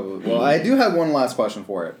 Probably. Well, I do have one last question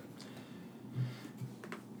for it.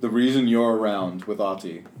 The reason you're around with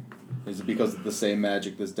Ati is it because of the same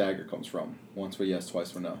magic this dagger comes from? Once for yes,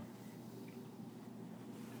 twice for no.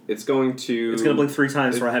 It's going to... It's gonna blink 3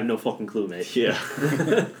 times, so I have no fucking clue, mate. Yeah.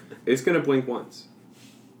 It's going to blink once.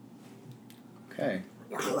 Okay.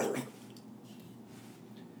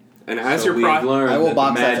 And as So you're... we've learned I will that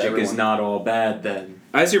box the that to magic is everyone. not all bad then.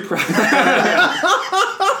 As you're... Oh,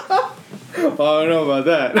 I don't know about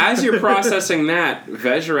that. As you're processing that,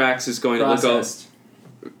 Vezirax is going to look over... Processed.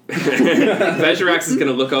 Vezirax is going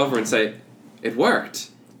to look over and say, "It worked.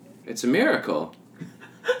 It's a miracle."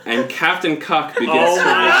 And Captain Cuck begins Oh to...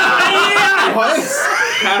 my What?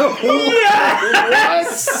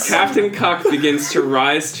 Captain Cuck begins to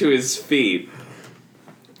rise to his feet,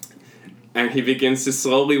 and he begins to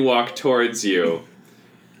slowly walk towards you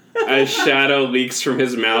as shadow leaks from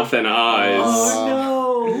his mouth and eyes.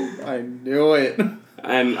 Oh I knew it.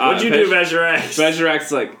 And What'd you do, Vezirax?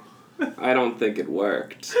 Vezirac's like, I don't think it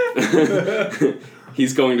worked.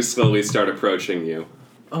 He's going to slowly start approaching you.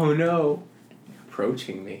 Oh no.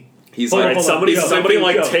 Approaching me. He's All right, like, somebody he's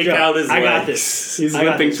take out his legs. I got this. He's I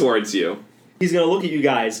got limping this. towards you. He's gonna look at you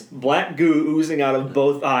guys, black goo oozing out of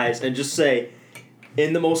both eyes, and just say,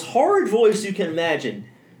 in the most horrid voice you can imagine,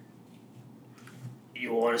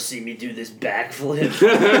 "You want to see me do this backflip?"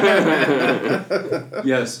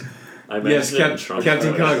 Yes. I Yes, imagine it in Trump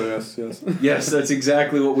Captain voice. Cuck. Yes. Yes, that's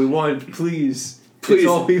exactly what we want. Please. Please. It's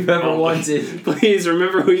all we've ever Oh. wanted. Please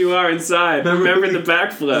remember who you are inside. Remember the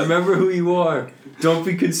backflip. Remember who you are. Don't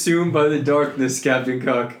be consumed by the darkness, Captain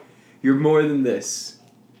Cuck. You're more than this.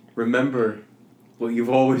 Remember what you've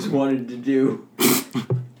always wanted to do.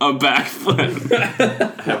 A backflip.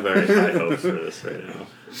 I have very high hopes for this right now.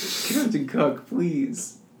 Captain Cuck,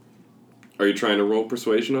 please. Are you trying to roll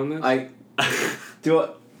persuasion on this?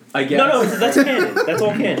 I guess. No, that's canon. That's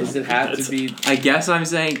all canon. Does it have to be? I guess I'm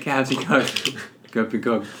saying Captain Cuck. Captain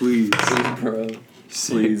Cuck, please. Please, bro.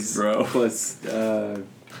 Please, bro. Plus,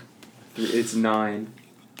 it's 9.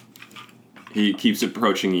 He keeps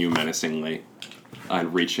approaching you menacingly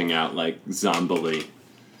and reaching out like zombily.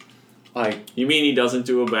 You mean he doesn't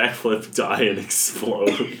do a backflip, die, and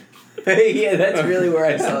explode? Yeah, that's really where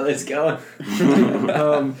I saw this going.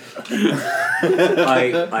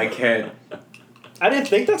 I can't. I didn't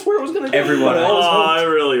think that's where it was gonna go. Everyone- but I Oh, was hoping. I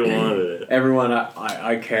really wanted it. Everyone,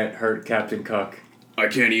 I can't hurt Captain Cuck. I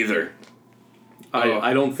can't either.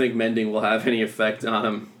 I don't think mending will have any effect on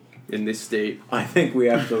him in this state. I think we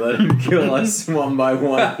have to let him kill us one by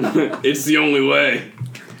one. It's the only way.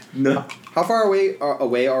 No. How far away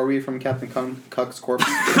are we from Captain Cuck's corpse?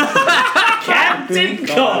 Captain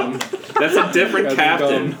Cum. That's a different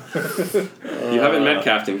Captain captain. You haven't met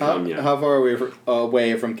Captain Cum yet. How far are we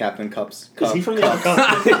away from Captain Cups? Is he from the other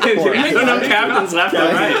continent? There's no captains left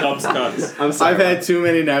and right. Cups, cuts. I'm sorry. I've had too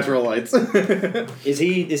many natural lights. Is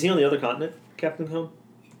he on the other continent, Captain Cum?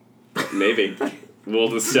 Maybe.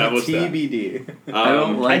 We'll establish that. TBD. I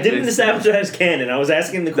don't like I didn't this. establish that as canon. I was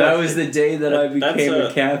asking the question. That was the day that I That's became a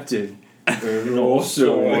a- captain. And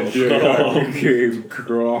also the day I became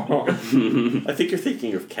Gronk. I think you're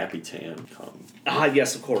thinking of Capitan Cum.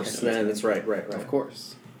 Yes, of course. Yeah, that's right. Of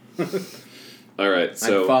course. All right, I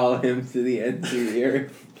so follow him to the ends of the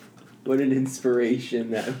earth. What an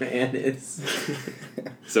inspiration that man is.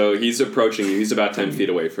 so he's approaching you. He's about 10 feet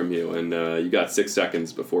away from you, and you got 6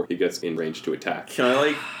 seconds before he gets in range to attack. Can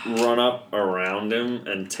I run up around him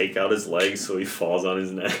and take out his legs so he falls on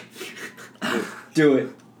his neck? Do it.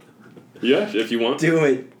 Yeah, if you want. Do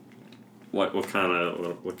it. What kind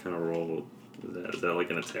of roll is that? Is that like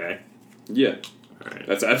an attack? Yeah, All right.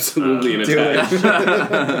 that's absolutely an do attack.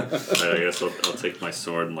 Alright, I guess I'll take my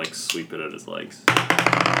sword and sweep it at his legs. That's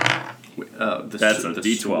a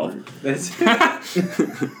D12. That's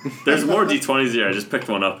There's more D20s here. I just picked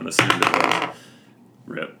one up and assumed it was.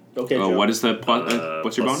 Rip. Okay, Oh, Joe. what is the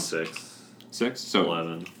what's your bonus? plus 6. 6. So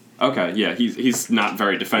 11. okay, yeah, he's not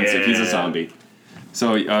very defensive. He's a Yeah. zombie.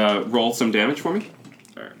 So roll some damage for me.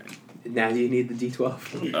 Alright. now you need the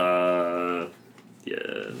D12. Yeah,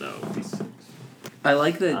 no, D6. I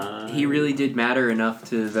like that he really did matter enough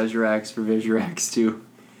to Vezirax for Vezirax to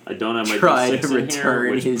I don't have my Try D6 to in here,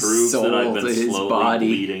 return which his proves that I've soul been to his slowly body.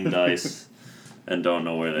 bleeding dice and don't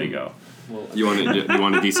know where they go. You want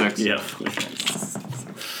a D6? Yeah.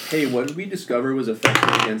 Hey, what did we discover was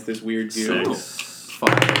effective against this weird goo? 6.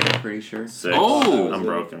 fire, I'm pretty sure. 6. Oh! I'm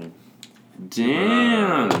broken.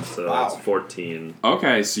 Damn. So Wow. that's 14.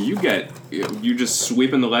 Okay, so you just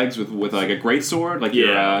sweeping the legs with like a great sword, like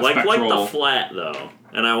Yeah, your like spectral. the flat though,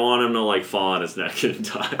 and I want him to fall on his neck and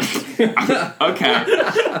die. Okay.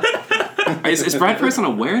 Is Brad Person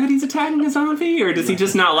aware that he's attacking a zombie, or does he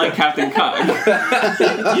just not like Captain Cuck?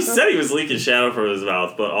 He said he was leaking shadow from his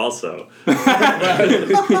mouth, but also But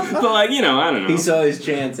like, I don't know. He saw his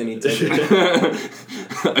chance and he took it.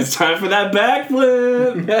 It's time for that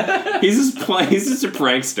backflip. He's just a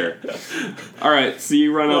prankster. All right, so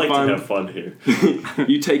you run I up like on. to have fun here.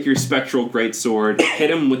 You take your spectral greatsword,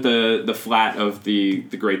 hit him with the flat of the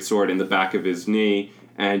greatsword in the back of his knee,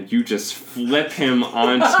 and you just flip him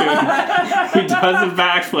onto. He does a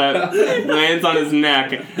backflip, lands on his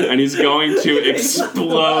neck, and he's going to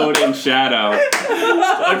explode in shadow.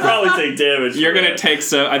 I'd probably take damage. You're for gonna that. take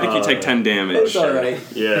I think you take 10 damage. It's alright.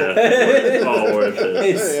 Yeah. All worth it.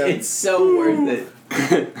 It's so worth it.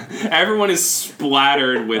 Everyone is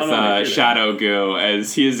splattered with I'm not gonna do that. shadow goo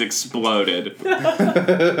as he is exploded.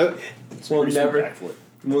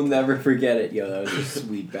 We'll never forget it. Yo, that was a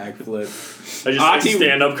sweet backflip. I just Ati-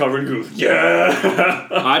 stand up covered in goo. Yeah.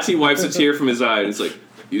 Ati wipes a tear from his eye and is like,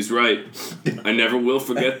 he's right. I never will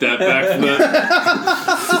forget that backflip.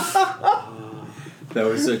 That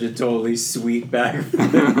was such a totally sweet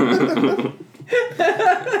backflip.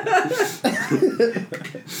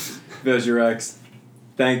 Vezirax,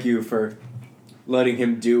 thank you for letting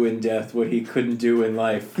him do in death what he couldn't do in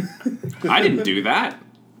life. I didn't do that.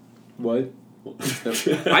 What?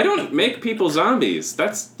 I don't make people zombies.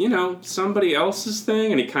 That's, somebody else's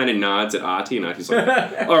thing. And he kind of nods at Ati, and Ati's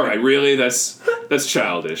like, all right, really? That's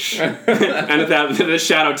childish. And at that, the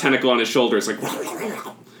shadow tentacle on his shoulder is like,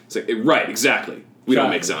 it's like, right, exactly. We don't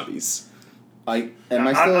make zombies. Am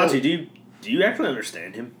I still... Ati, do you actually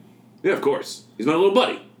understand him? Yeah, of course. He's my little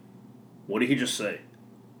buddy. What did he just say?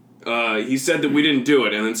 He said that we didn't do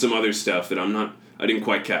it, and then some other stuff that I didn't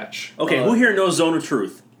quite catch. Okay, who here knows Zone of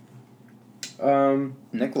Truth?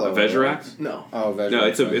 Niccolo. Vejirac? No. Oh, Vejirac. No,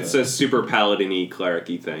 it's a super paladin-y,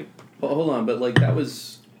 cleric-y thing. Well, hold on, but like that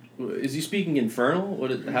was. Is he speaking Infernal?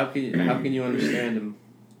 How can you understand him?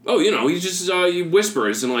 Oh, he just he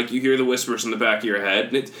whispers, and like you hear the whispers in the back of your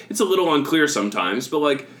head, and it's a little unclear sometimes, but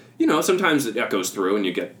like sometimes it echoes through, and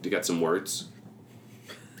you get some words.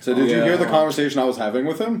 So did you hear the conversation I was having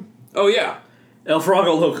with him? Oh yeah. El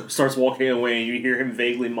Frago starts walking away, and you hear him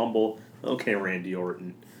vaguely mumble, "Okay, Randy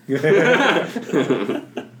Orton."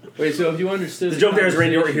 Wait, so if you understood The joke there is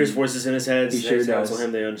Randy Orton hears conversation- voices in his head. He They sure counsel does.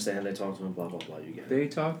 him. They understand. They talk to him. Blah blah blah. You get it. They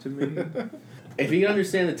talk to me. If he can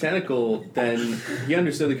understand the tentacle, then he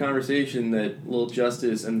understood the conversation that Little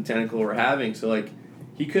Justice and the tentacle were having. So like,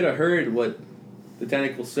 he could have heard what the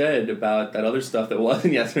tentacle said about that other stuff that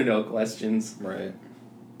wasn't yes or no questions. Right.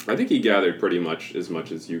 I think he gathered pretty much as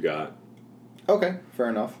you got. Okay, fair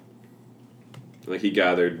enough. Like he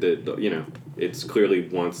gathered that it's clearly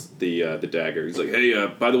wants the dagger. He's like, hey,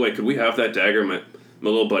 by the way, could we have that dagger? My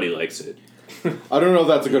little buddy likes it. I don't know if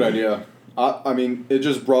that's a good idea. I mean, it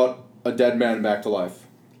just brought a dead man back to life.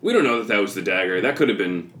 We don't know that was the dagger. That could have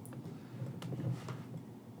been.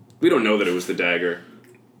 We don't know that it was the dagger.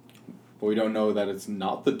 But we don't know that it's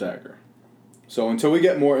not the dagger. So until we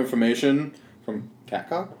get more information from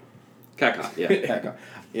Catcock? Catcock, yeah. Catcock.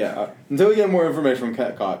 Yeah, until we get more information from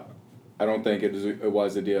Catcock, I don't think it is a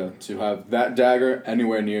wise idea to have that dagger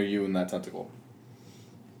anywhere near you and that tentacle.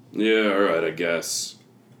 Yeah, alright, I guess.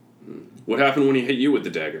 What happened when he hit you with the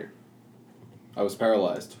dagger? I was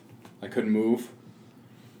paralyzed. I couldn't move.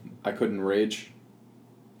 I couldn't rage.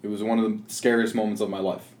 It was one of the scariest moments of my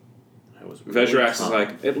life. Vezirax is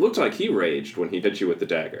like, it looked like he raged when he hit you with the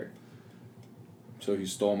dagger. So he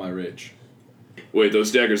stole my rage. Wait,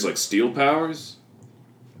 those daggers like steel powers?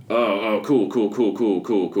 Oh,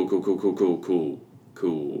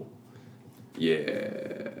 cool.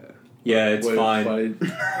 Yeah. Yeah, it's Wait, fine.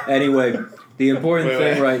 Anyway, the important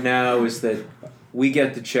thing right now is that we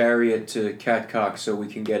get the chariot to Catcock so we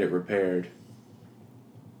can get it repaired.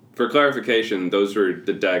 For clarification, those were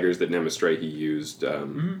the daggers that Nemistrahe used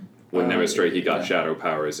when Nemistrahe got shadow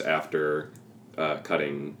powers after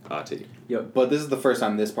cutting Ati. But this is the first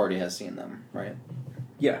time this party has seen them, right?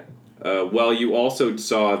 Yeah. Well, you also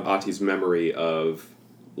saw Ati's memory of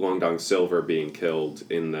Longdong Silver being killed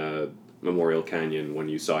in the Memorial Canyon when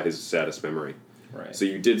you saw his saddest memory. Right. So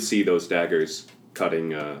you did see those daggers cutting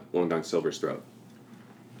Longdong Silver's throat.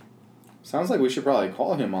 Sounds like we should probably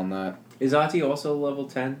call him on that. Is Ati also level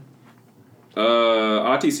 10?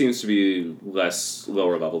 Ati seems to be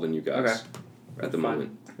lower level than you guys Okay. at the Fine.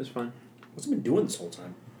 moment. That's fine. What's he been doing this whole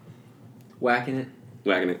time? Whacking it.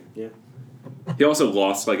 Wagging it. Yeah. He also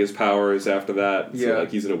lost like his powers after that. So Yeah.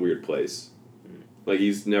 like he's in a weird place. Like he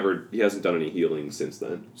hasn't done any healing since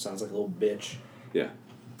then. Sounds like a little bitch.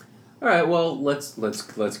 All right. Well, let's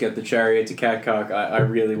get the chariot to Catcock. I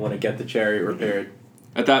really want to get the chariot repaired.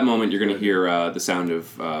 At that moment, you're going to hear the sound of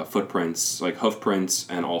footprints, like hoof prints,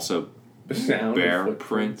 and also Sound bear of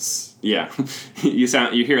footprints. prints. Yeah,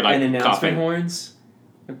 you hear like and announcement coughing. horns.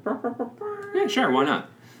 Yeah, sure, why not?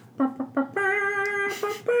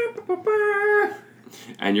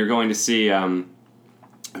 And you're going to see a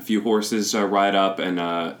few horses ride up, and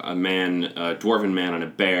a dwarven man on a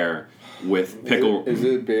bear with pickle. Is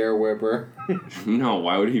it Bear Whipper? No,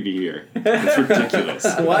 why would he be here? It's ridiculous.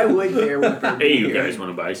 Why would Bear Whipper be Hey, you here? guys want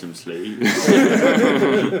to buy some slaves?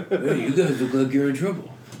 Hey, you guys look like you're in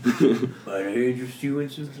trouble. Might I interest you in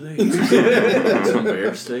some slaves? Some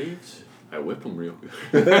bear slaves? I whip them real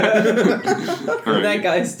good. That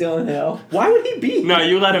guy's still in hell. Why would he be? No,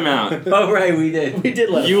 you let him out. Oh, right, we did. We did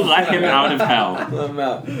let You let him out of hell. I'm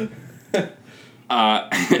out.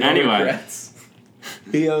 Anyway, Regrets.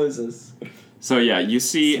 He owes us. so yeah, you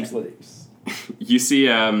see Some slaves.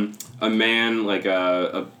 a man, like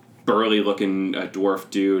a burly looking dwarf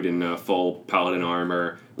dude in full paladin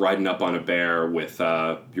armor riding up on a bear with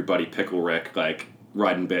your buddy Pickle Rick, like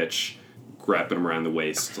riding bitch, grabbing him around the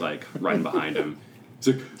waist, like riding behind him. He's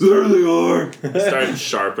like, there they are! Started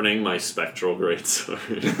sharpening my spectral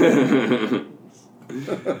greatsword.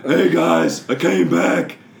 Hey guys, I came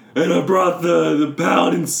back and I brought the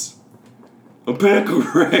paladins a Pickle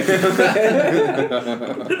Rick.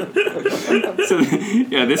 So,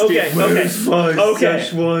 yeah, this Okay, dude. okay.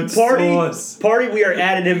 Party, we are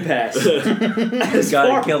at an impasse. As Gotta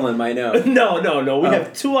far- kill him, I know. No. We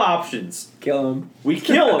have two options. Kill him. We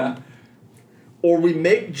kill him, or we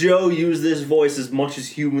make Joe use this voice as much as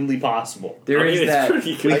humanly possible. There I mean, is it's that.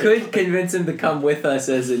 pretty We good. could convince him to come with us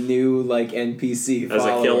as a new NPC As a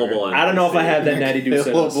follower. killable NPC. I don't know if I have that natty do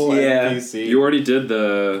Killable Yeah. NPC. You already did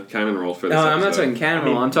the cannon roll for this No, I'm not episode. talking cannon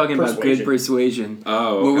roll. I mean, I'm talking about good persuasion. persuasion.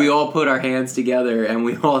 Oh, Where we okay. all put our hands together and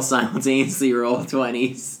we all simultaneously roll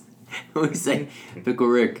 20s. We say, Pickle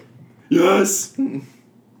Rick. Yes!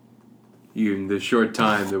 In the short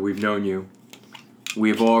time that we've known you,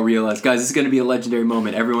 we've all realized, guys, this is going to be a legendary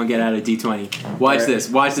moment. Everyone get out a D20. Watch this.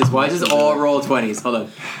 Watch this. All roll 20s. Hold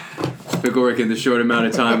on. Pickle Rick, in the short amount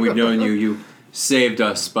of time we've known you, you saved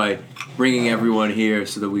us by bringing everyone here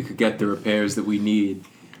so that we could get the repairs that we need.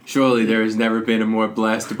 Surely there has never been a more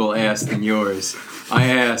blastable ass than yours. I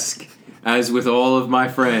ask, as with all of my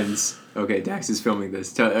friends... Okay, Dax is filming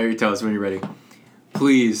this. Tell us when you're ready.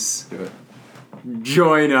 Please Do it.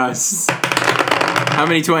 join us. How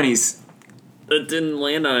many 20s? It didn't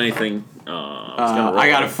land on anything. I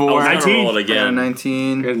got a 4. I was gonna roll it I got a again.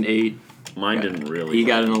 19. Got an 8. Mine didn't really. He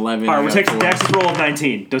got an 11. All right, I we're got taking 4. Dax's roll of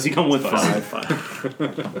 19. Does he come with us?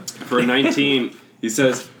 5. For a 19, he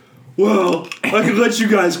says, well, I could let you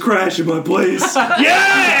guys crash at my place.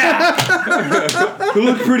 Yeah! I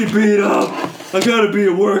look pretty beat up. I gotta be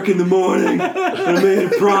at work in the morning. And I made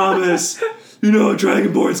a promise. You know,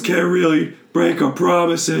 Dragonborns can't really break our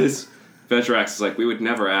promises. Vejrax is like, we would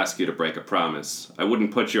never ask you to break a promise. I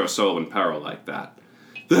wouldn't put your soul in peril like that.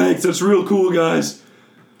 Thanks, that's real cool, guys.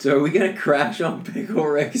 So are we going to crash on Pickle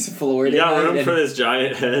Rick's floor You got tonight room and- for this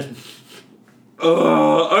giant head?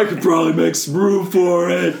 I could probably make some room for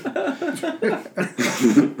it.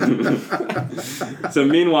 So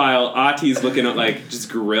meanwhile, Ati's looking at, like, just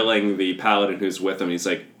grilling the paladin who's with him. He's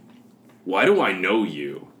like, why do I know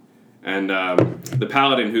you? And the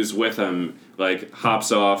paladin who's with him, like,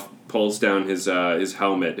 hops off, pulls down his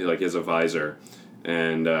helmet, like, he has a visor.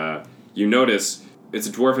 And you notice it's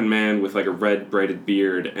a dwarven man with, like, a red braided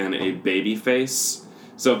beard and a baby face.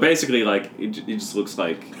 So basically, like, he just looks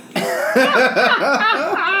like...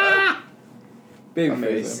 Big Amazing.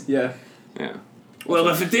 face. Yeah. Yeah. Well,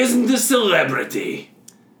 if it isn't the celebrity,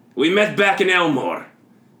 we met back in Elmore.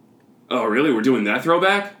 Oh, really? We're doing that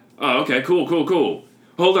throwback? Oh, okay, cool.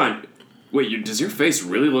 Hold on. Wait, does your face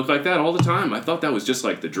really look like that all the time? I thought that was just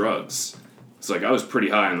like the drugs. It's like I was pretty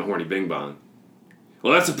high on the horny bing bong.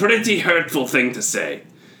 Well, that's a pretty hurtful thing to say.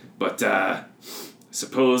 But, I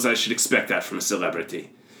suppose I should expect that from a celebrity.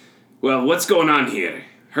 Well, what's going on here?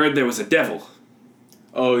 Heard there was a devil.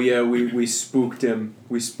 Oh, yeah, we spooked him.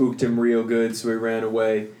 We spooked him real good, so he ran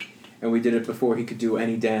away. And we did it before he could do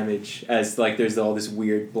any damage, as, like, there's all this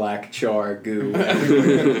weird black char goo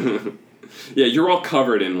everywhere. Yeah, you're all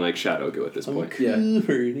covered in, like, shadow goo at this point. Yeah.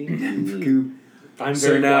 Goo. I'm So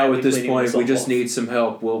very now, quietly at this cleaning point, we myself just off. need some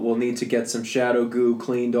help. We'll need to get some shadow goo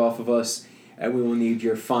cleaned off of us, and we will need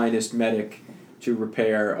your finest medic to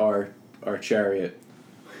repair our chariot.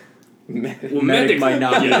 Well, Medic might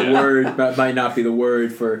not be the Yeah. word. Might not be the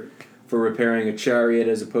word for repairing a chariot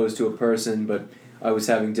as opposed to a person. But I was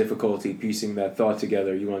having difficulty piecing that thought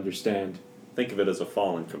together. You understand? Think of it as a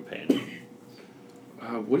fallen companion.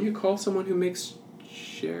 What do you call someone who makes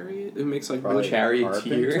chariot? Who makes like Probably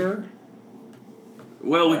charioteer? carpenter?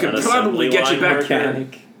 Well, we could An probably assembly get you line back. worker.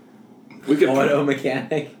 Mechanic. We could Auto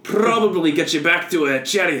mechanic. probably get you back to a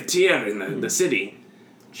charioteer in the city,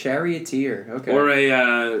 Charioteer. Okay. or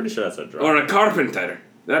a Pretty sure that's a drug. or a carpenter.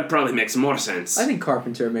 That probably makes more sense. I think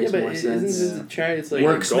carpenter makes more sense. Isn't the chariot's like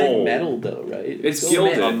Worksmith gold metal, though, right? It's gold.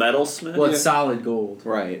 gilded. a metalsmith? Well, it's solid gold.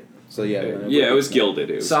 Right. So yeah. Yeah, it was gilded.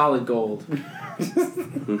 It was, Solid gold.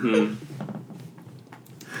 mm-hmm.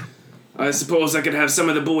 I suppose I could have some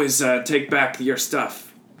of the boys take back your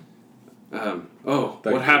stuff. Thank What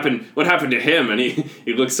you. happened? What happened to him? And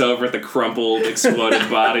he looks over at the crumpled, exploded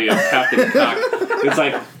body of Captain Cock. It's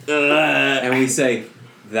like, And we say,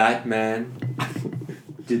 that man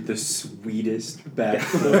did the sweetest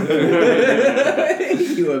backflip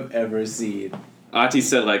you have ever seen. Ati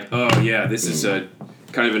said, like, oh yeah, this is a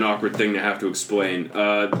kind of an awkward thing to have to explain.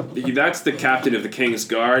 That's the captain of the King's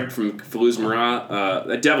Guard from Faluz Mara.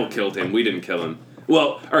 A devil killed him. We didn't kill him.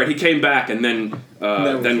 Well, all right, he came back, and then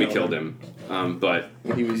we killed him. But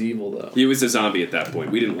He was evil though. he was a zombie at that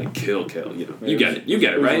point. We didn't like kill. You know, you get it. You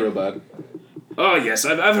get it, was right? real bad. Oh yes,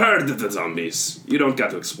 I've heard of the zombies. You don't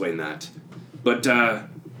got to explain that. But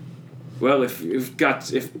well, if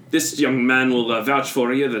this young man will vouch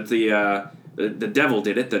for you that the devil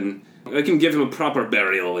did it, then I can give him a proper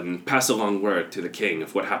burial and pass along word to the king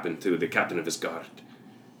of what happened to the captain of his guard.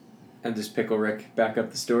 And does Pickle Rick back up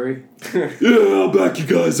the story? Yeah, I'll back you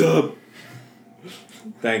guys up.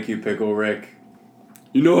 Thank you, Pickle Rick.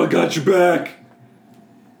 You know I got your back.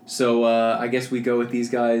 So, I guess we go with these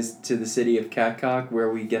guys to the city of Catcock, where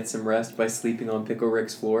we get some rest by sleeping on Pickle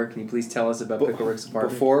Rick's floor. Can you please tell us about Pickle Rick's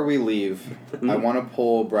apartment? Before we leave, I want to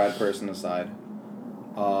pull Brad Person aside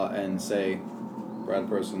and say, Brad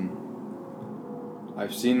Person,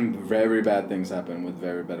 I've seen very bad things happen with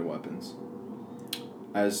very bad weapons.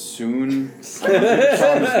 As soon I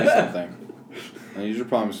need you to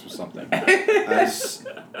promise me something. As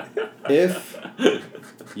if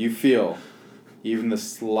you feel even the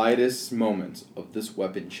slightest moment of this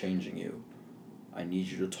weapon changing you, I need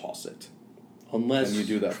you to toss it. Unless Can you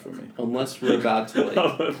do that for me? Unless we're about to like.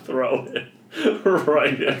 I'm gonna throw it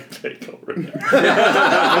right at Pickle Rick.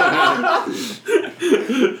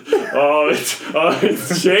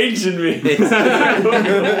 It's changing me. This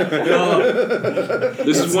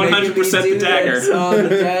is 100% the dagger. Oh, the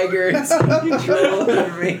dagger. It's in control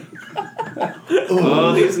over me.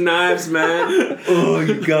 Oh, these knives, man. Oh,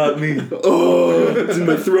 you got me. Oh, it's in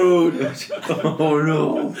my throat. Oh,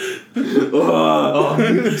 no. Oh,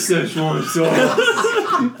 Szechuan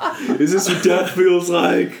sauce. is this what death feels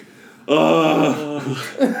like?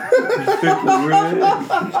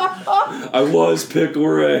 I was Pickle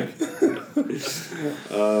Rick.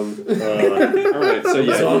 Alright, so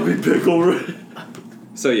yeah. Zombie Pickle Rick.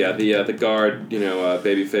 So yeah, the guard,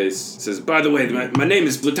 babyface says, by the way, my name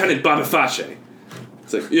is Lieutenant Babafache.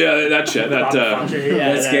 It's like, yeah, that shit, that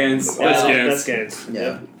scans. That scans.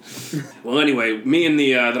 Yeah. Well, anyway, me and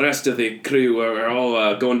the rest of the crew are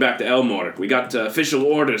all going back to Elmore. We got official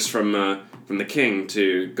orders from the king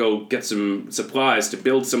to go get some supplies to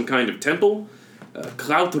build some kind of temple,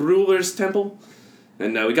 Clout Ruler's temple,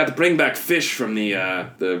 and we got to bring back fish from the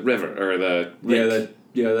river or the lake.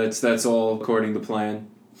 That's all according to plan.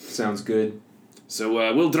 Sounds good. So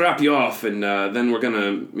we'll drop you off, and then we're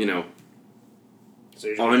gonna, So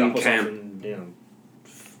you're On drop us camp. off and,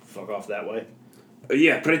 fuck off that way.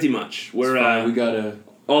 yeah, pretty much. We're It's fine, we gotta.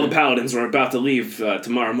 all the paladins are about to leave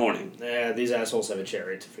tomorrow morning. Yeah, these assholes have a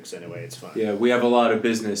chariot to fix anyway. It's fine. Yeah, we have a lot of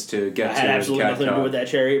business to I get had to. absolutely nothing to do Catcock. with that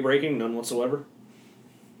chariot breaking. None whatsoever.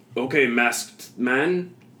 Okay, masked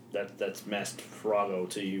man. That's masked Frogo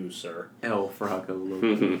to you, sir. El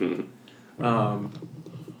Frago.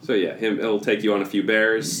 So yeah, he'll take you on a few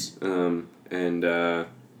bears, and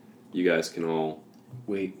you guys can all.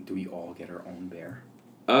 Wait, do we all get our own bear?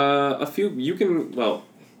 A few. You can. Well,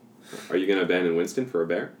 are you gonna abandon Winston for a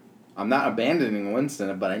bear? I'm not abandoning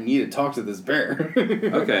Winston, but I need to talk to this bear.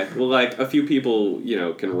 Okay. Well, like a few people,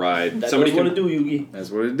 can ride. That's Somebody what can. to do, Yugi. That's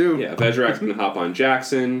what it do. Yeah, Vezrak can hop on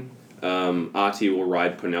Jackson. Ati will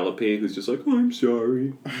ride Penelope, who's just like, I'm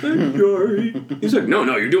sorry. He's like, no,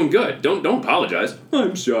 you're doing good. Don't apologize.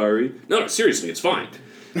 I'm sorry. No, seriously, it's fine.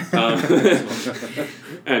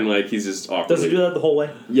 And like he's just awkwardly. Does he do that the whole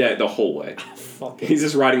way? Yeah, the whole way. Fuck it. He's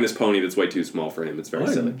just riding this pony that's way too small for him. It's very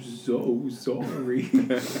silly. so sorry.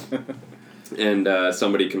 And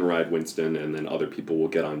somebody can ride Winston, and then other people will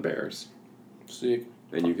get on bears, Sick.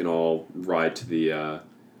 and you can all ride to the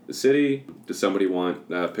city. Does somebody want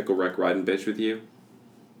Pickle Rick riding bitch with you?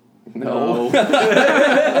 No.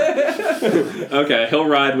 Okay, he'll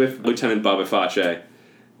ride with Lieutenant Babafache,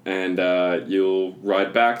 and you'll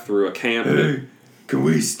ride back through a camp. Can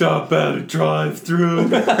we stop at a drive-thru?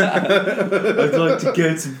 I'd like to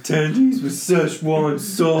get some tendies with Szechuan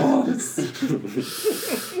sauce.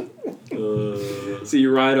 So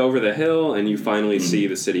you ride over the hill, and you finally see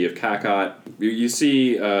the city of Kakot. You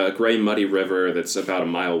see a gray, muddy river that's about a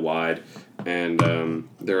mile wide, and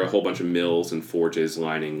there are a whole bunch of mills and forges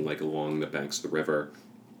lining along the banks of the river.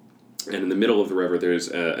 And in the middle of the river, there's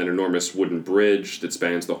an enormous wooden bridge that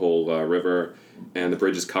spans the whole river, and the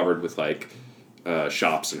bridge is covered with like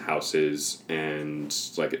shops and houses, and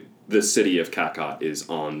like the city of Kakat is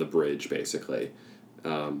on the bridge basically,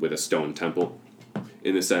 with a stone temple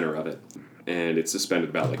in the center of it, and it's suspended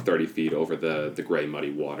about like 30 feet over the gray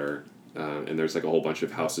muddy water, and there's like a whole bunch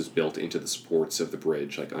of houses built into the supports of the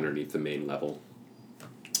bridge, like underneath the main level.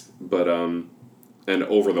 But and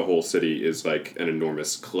over the whole city is like an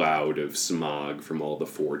enormous cloud of smog from all the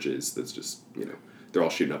forges. That's just they're all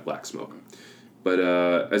shooting up black smoke. But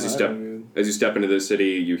as you step into the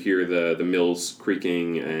city, you hear the mills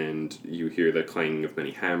creaking, and you hear the clanging of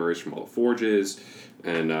many hammers from all the forges,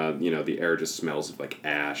 and the air just smells of like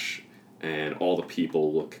ash, and all the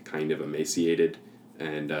people look kind of emaciated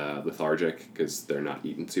and lethargic because they're not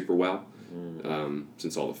eating super well,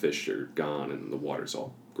 since all the fish are gone and the water's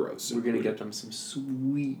all gross. We're gonna get them some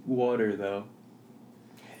sweet water though.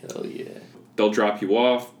 Hell yeah. They'll drop you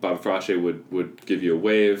off. Baba Frashe would give you a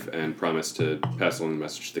wave and promise to pass along the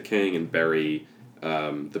message to the king and bury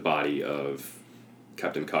the body of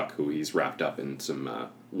Captain Cuck, who he's wrapped up in some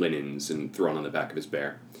linens and thrown on the back of his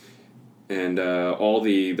bear. And all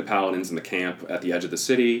the paladins in the camp at the edge of the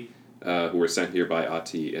city, who were sent here by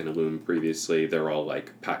Ati and Ilum previously, they're all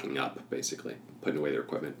like packing up, basically, putting away their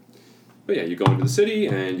equipment. But yeah, you go into the city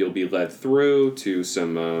and you'll be led through to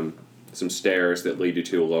some stairs that lead you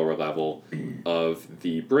to a lower level of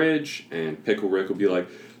the bridge, and Pickle Rick will be like,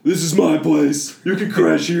 "This is my place. You can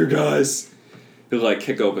crash here, guys." He'll like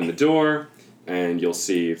kick open the door, and you'll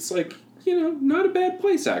see it's like, not a bad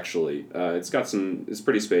place actually. It's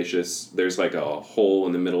pretty spacious. There's like a hole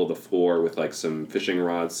in the middle of the floor with like some fishing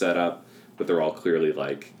rods set up, but they're all clearly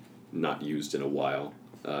like not used in a while.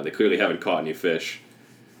 They clearly haven't caught any fish.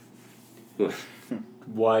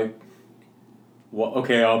 Why?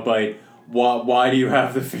 Okay, I'll bite. Why do you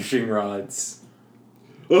have the fishing rods?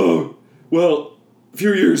 Oh, well, a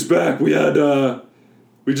few years back we had,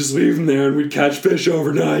 we just leave them there and we'd catch fish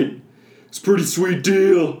overnight. It's a pretty sweet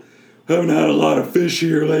deal. Haven't had a lot of fish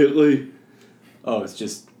here lately. Oh, it's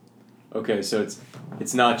just... Okay, so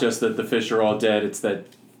it's not just that the fish are all dead, it's that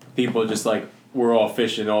people just, like, we're all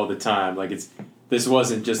fishing all the time. Like, this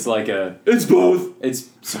wasn't just like a... It's both. It's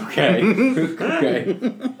okay.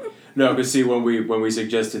 Okay. No, because see, when we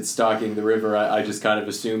suggested stocking the river, I just kind of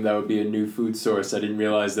assumed that would be a new food source. I didn't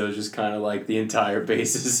realize that was just kind of like the entire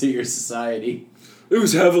basis of your society. It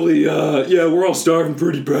was heavily, we're all starving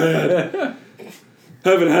pretty bad.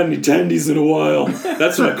 Haven't had any tendies in a while.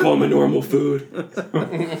 That's what I call my normal food.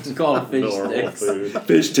 It's called fish sticks.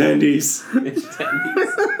 Fish tendies. Fish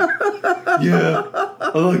tendies. Yeah,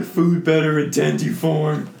 I like food better in tendy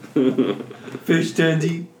form. Fish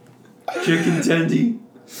tendy, chicken tendy.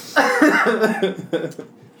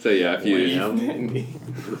 So yeah, if you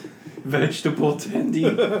Vegetable tendy.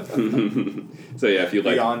 So yeah, if you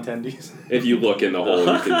like Beyond tendies. if you look in the hole,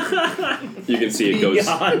 you can see it goes.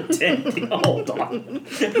 Beyond tendy. Hold on.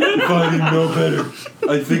 If I didn't know better,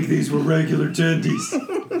 I think these were regular tendies.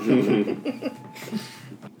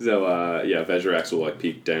 So Vezirax will like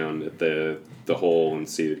peek down at the hole and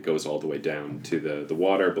see that it goes all the way down to the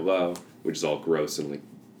water below, which is all gross and like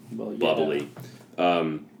bubbly.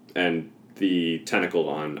 And the tentacle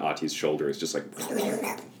on Ati's shoulder is just like,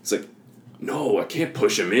 it's like, no, I can't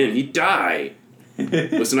push him in. He'd die.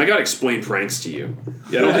 Listen, I gotta explain pranks to you.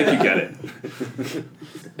 Yeah, I don't think you get it.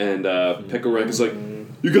 And Pickle Rick is like,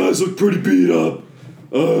 You guys look pretty beat up.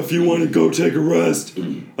 If you want to go take a rest,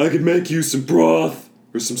 I could make you some broth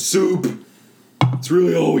or some soup. It's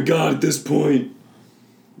really all we got at this point.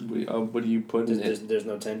 What do you put in it? There's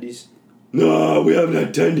no tendies? Nah, we haven't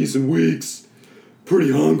had tendies in weeks.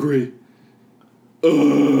 Pretty hungry.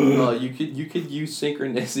 Well, you could use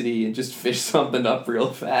synchronicity and just fish something up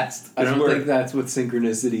real fast. I don't think that's what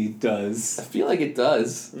synchronicity does. I feel like it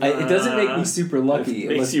does. It doesn't make me super lucky. It It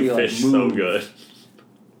makes must you be like fish move. so good.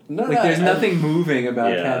 No, Like there's nothing moving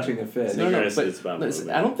about Yeah. catching a fish. No, Synchronicity but is about listen,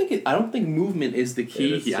 movement. I don't think movement is the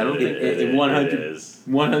key. It is- I don't think it 100 is.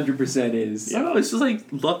 100% is. No, it's just like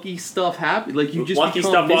lucky stuff happen. Like you just Lucky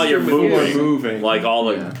become stuff while you're Mr. moving. moving. Like all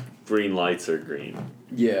the Yeah. green lights are green.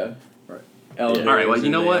 Yeah. Right. Elevators All right, well, you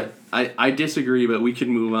in know there. what? I disagree, but we can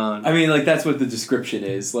move on. I mean, like that's what the description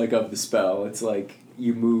is, like of the spell. It's like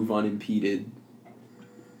you move unimpeded.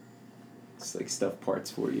 It's like stuff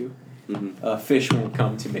parts for you. Fish won't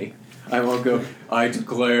come to me. I won't go. I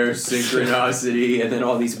declare synchronicity, and then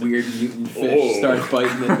all these weird mutant fish start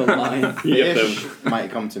biting at the line. Fish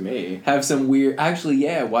might come to me. Have some weird. Actually,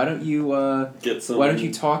 yeah. Why don't you? Get some. Why don't you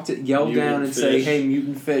yell mutant down and say, fish. "Hey,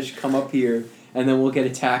 mutant fish, come up here," and then we'll get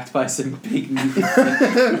attacked by some big mutant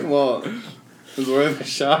fish. Well, It's worth a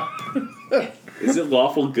shot. Is it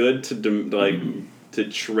lawful good to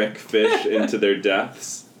trick fish into their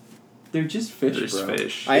deaths? They're just fish, There's bro.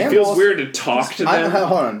 fish. I It am feels also- weird to talk to them.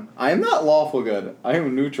 Hold on. I am not lawful good. I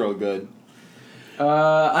am neutral good.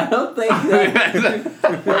 I don't think that.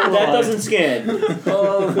 That doesn't skin.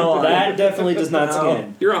 Oh, That definitely does not No.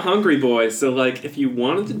 skin. You're a hungry boy, so like if you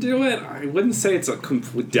wanted to do it, I wouldn't say it's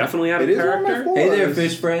definitely out of It is one of my character. fours. Hey there,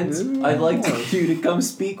 fish friends. It is one of I'd my like fours. you to come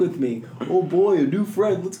speak with me. Oh boy, a new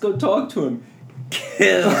friend. Let's go talk to him.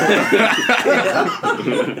 Kill.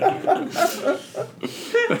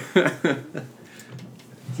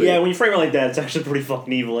 Yeah, when you frame it like that, it's actually pretty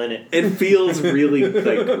fucking evil, isn't it? It feels really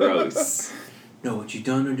like gross. No, what you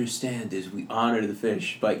don't understand is we honor the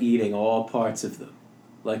fish by eating all parts of them,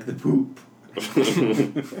 like the poop.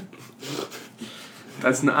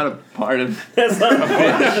 That's not a part of. That's not a I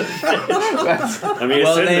mean, it's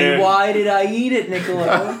Well, in then there. why did I eat it, Niccolo?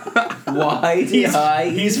 Why did I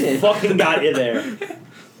eat He's it? fucking got you there.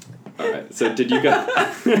 Alright, so did you guys...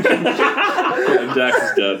 Dax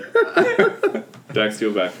is dead. Dax, do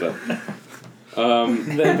a backflip.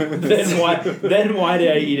 Then why did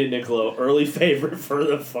I eat it, Niccolo? Early favorite for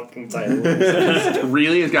the fucking title.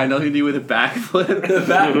 Really? It's got nothing to do with a backflip? The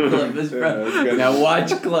backflip is Yeah, that's good. Now watch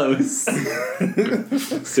close.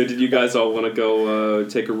 So did you guys all want to go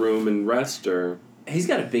take a room and rest, or... He's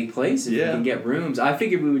got a big place if Yeah. we can get rooms. I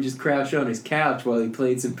figured we would just crouch on his couch while he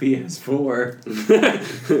played some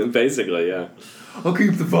PS4. Basically, yeah. I'll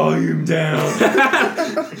keep the volume down.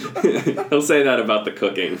 He'll say that about the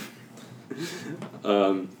cooking.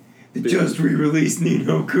 The just re-released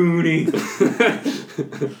Nino Cooney.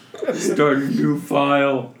 Start a new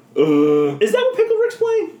file. Is that what Pickle Rick's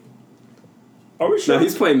playing? Are we sure? No,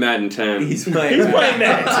 he's playing Madden 10. He's playing. He's playing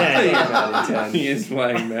Madden 10. He is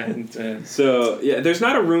playing Madden 10. So yeah, there's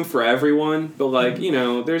not a room for everyone, but like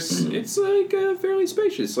it's like fairly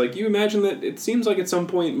spacious. Like you imagine that it seems like at some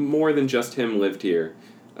point more than just him lived here,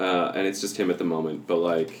 and it's just him at the moment. But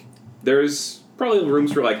like there's probably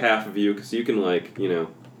rooms for like half of you because you can like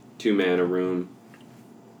 2-man a room.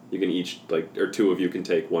 You can each or two of you can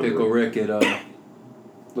take one Pickle room. Rick, it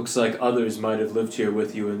looks like others might have lived here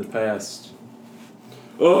with you in the past.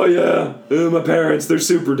 Oh yeah, my parents, they're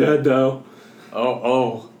super dead though.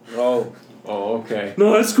 Oh, okay.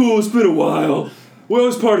 No, it's cool, it's been a while. Well, I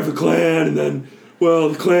was part of a clan, and then,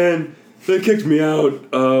 the clan, they kicked me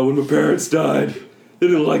out when my parents died. They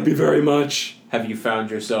didn't like me very much. Have you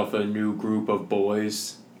found yourself a new group of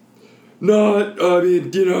boys? No, I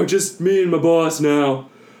mean, just me and my boss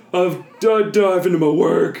now. I've dive into my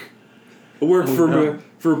work. I work for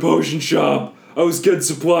a potion shop. I was getting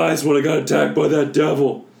supplies when I got attacked by that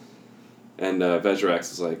devil. And Vezrax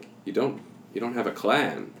is like, you don't have a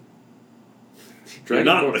clan. You're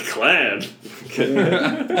not in a clan.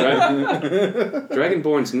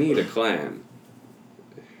 Dragonborns need a clan.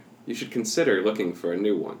 You should consider looking for a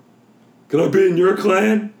new one. Can I be in your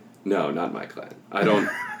clan? No, not my clan. I don't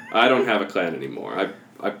have a clan anymore.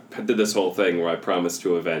 I did this whole thing where I promised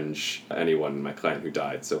to avenge anyone in my clan who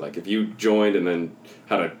died. So like if you joined and then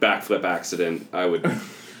had a backflip accident, I would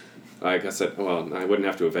I wouldn't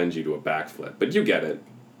have to avenge you to a backflip, but you get it.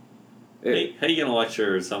 Hey, how you gonna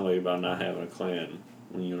lecture somebody about not having a clan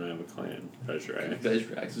when you don't have a clan? Vezrax.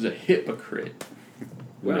 Vezrax is a hypocrite.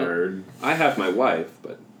 Well, Nerd. I have my wife,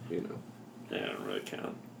 but Yeah, I don't really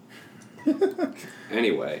count.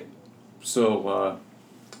 Anyway. So,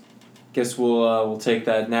 guess we'll take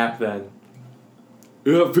that nap then.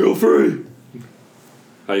 Yeah, feel free.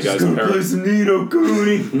 How you guys Just gonna pair? play some Nino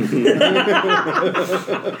Cooney.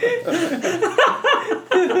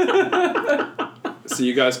 So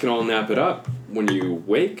you guys can all nap it up when you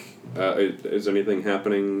wake. Is anything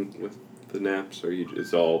happening with the naps, or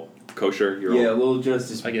it's all kosher? You're all... Little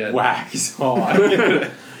Justice I get wax on.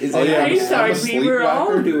 Is Oh, yeah, I I'm thought a we were all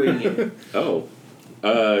sleepwalker. doing it. Oh.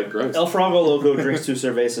 Gross. El Frango Loco drinks 2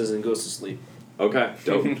 cervezas and goes to sleep. Okay,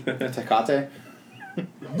 dope. Tecate?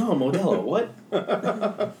 No, Modelo, what?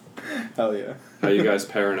 Hell yeah. How you guys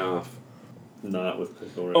pairing off? Not with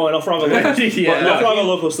Pickle Rick. Oh, and El Frango Loco. Yeah. El Frango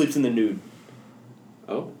Loco sleeps in the nude.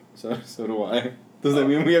 Oh. So do I. Does that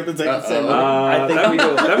mean we have to take the same one? I think we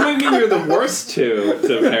do. That might mean you're the worst two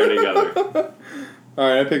to pair together.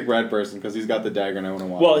 Alright, I picked Brad Person because he's got the dagger and I want to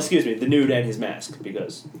watch. Well, excuse me, the nude and his mask,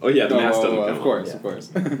 because... Oh yeah, the mask doesn't come of off. course, Yeah. of course.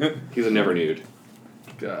 He's a never nude.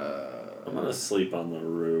 I'm gonna sleep on the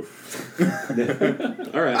roof.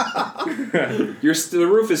 All right. The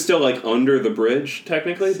roof is still like under the bridge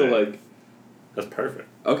technically, but like That's perfect.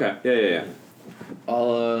 okay, yeah.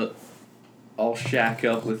 I'll shack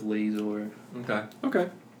up with Lazor. Okay. Okay.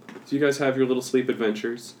 So you guys have your little sleep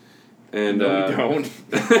adventures, And No, we don't.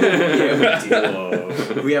 Yeah, we do.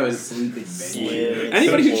 Whoa. We have a sleeping bag.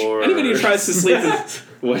 anybody who tries to sleep in,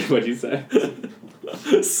 what'd you say?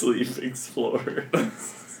 Sleep Explorer.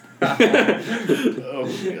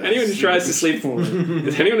 Anyone who tries to sleep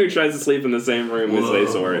in the same room as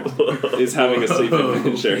Azor is having a sleep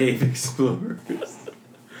adventure. Cave explorers.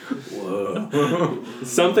 Whoa.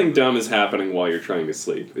 Something dumb is happening while you're trying to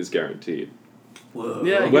sleep is guaranteed. Whoa.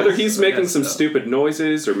 Yeah, I Whether guess- he's I making guess some so. stupid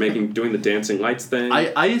noises or doing the dancing lights thing.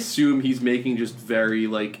 I assume he's making just very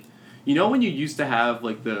like, you know when you used to have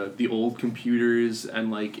like the old computers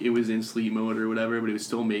and like it was in sleep mode or whatever, but it was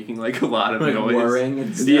still making like a lot of Like noise. whirring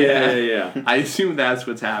and stuff. yeah. I assume that's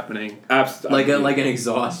what's happening. Like an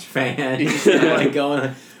exhaust fan. Like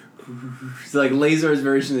going. It's like Lazar's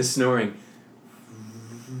version of snoring.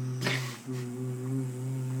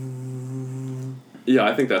 Yeah,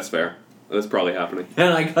 I think that's fair. That's probably happening.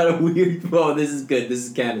 And I got a weird. Oh, this is good. This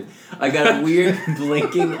is canon. I got a weird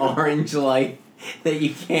blinking orange light that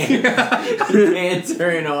you can't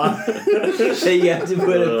turn off. That you have to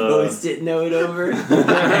put a Post-it note over,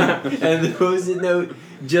 and the Post-it note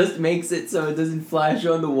just makes it so it doesn't flash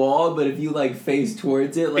on the wall. But if you like face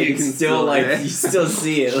towards it, like You it's can still still- like yeah. you still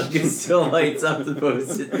see it. Like it still lights up the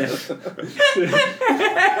Post-it note.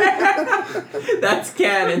 That's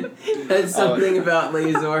canon. That's something about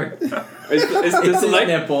Lazor. Is It's this his like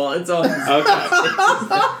nipple. It's all.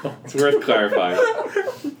 okay? It's worth clarifying.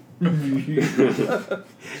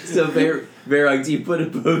 So, Varog, do you put a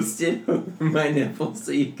Post-it over my nipple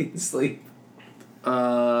so you can sleep?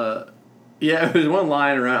 Yeah, there's one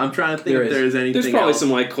lying around. I'm trying to think There if is. there's anything. There's probably else. some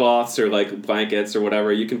like cloths or like blankets or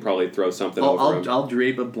whatever. You can probably throw something over them. I'll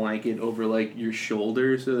drape a blanket over like your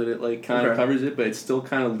shoulder so that it like kind of Okay. covers it, but it still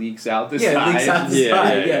kind of leaks out the Yeah, side. it leaks out the Yeah,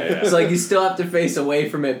 side. yeah, Yeah, yeah. So like you still have to face away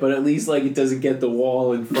from it, but at least like it doesn't get the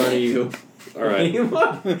wall in front of you. All right.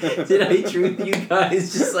 Did I truth you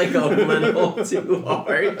guys just like a little too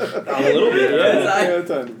hard? A little bit.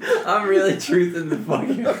 Yes, I'm really truthing the fuck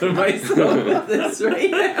out of myself with this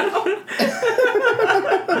right now.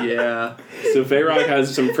 Yeah. So Varog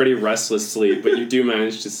has some pretty restless sleep, but you do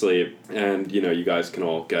manage to sleep, and you guys can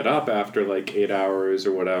all get up after like 8 hours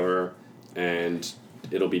or whatever, and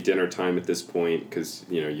it'll be dinner time at this point because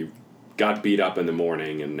you got beat up in the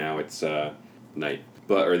morning and now it's night,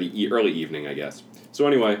 or the early evening, I guess. So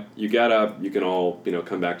anyway, you get up, you can all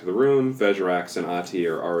come back to the room. Vezirax and Ati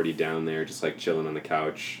are already down there, just like chilling on the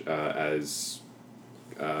couch as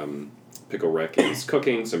Pickle Rick is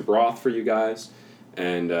cooking some broth for you guys.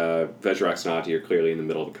 And Vezirax and Ati are clearly in the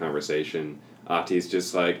middle of a conversation. Ati's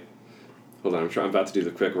just like, hold on, I'm about to do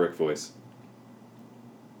the Pickle Rick voice.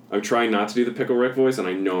 I'm trying not to do the Pickle Rick voice, and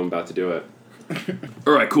I know I'm about to do it.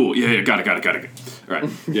 All right, cool. Yeah, got it. All right,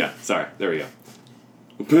 yeah, sorry. There we go.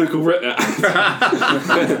 Pickle Rick.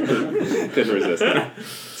 Couldn't resist.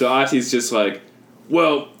 So Ati's just like,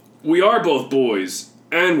 well, we are both boys.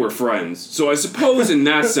 And we're friends, so I suppose in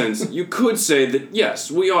that sense, you could say that,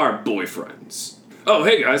 yes, we are boyfriends. Oh,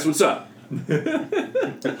 hey guys, what's up?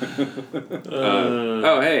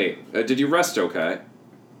 Hey, did you rest okay?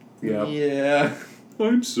 Yeah. Yeah.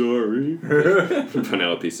 I'm sorry.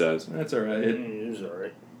 Penelope says. That's alright. It's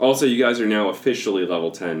alright. Also, you guys are now officially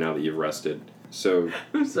level 10 now that you've rested. So,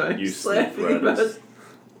 I'm sorry. You Slap me sleep about. riders.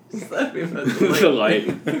 Slap me about the light.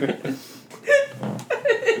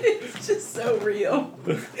 It's just so real.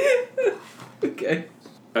 Okay.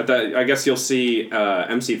 At that, I guess you'll see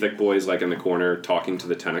MC Thick Boys like in the corner talking to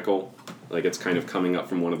the tentacle. Like it's kind of coming up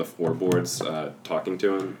from one of the floorboards, talking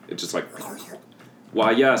to him. It's just like,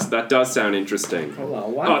 why, yes, that does sound interesting. Hold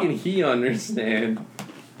on. Why can he understand?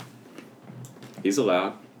 He's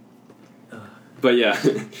allowed. But yeah,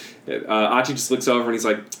 Achi just looks over and he's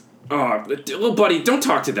like, oh, little buddy, don't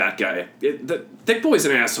talk to that guy. The Thick Boy's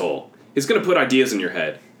an asshole. He's gonna put ideas in your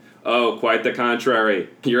head. Oh, quite the contrary.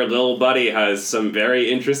 Your little buddy has some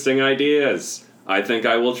very interesting ideas. I think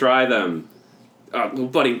I will try them. Little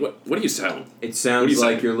buddy, what are you selling? It What do sounds you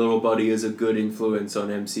like say? your little buddy is a good influence on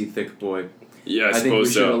MC Thick Boy. Yeah, I think we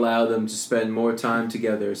suppose should so. allow them to spend more time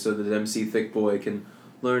together so that MC Thick Boy can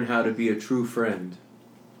learn how to be a true friend.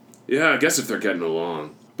 Yeah, I guess if they're getting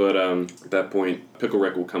along. But at that point, Pickle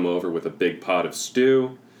Rick will come over with a big pot of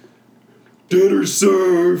stew. Dinner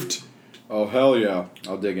served! Oh hell yeah!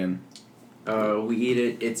 I'll dig in. We eat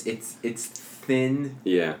it. It's thin.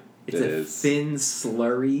 Yeah, It's it a is. thin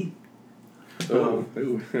slurry. Oh.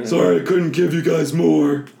 Ooh. Sorry, I couldn't give you guys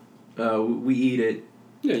more. We eat it.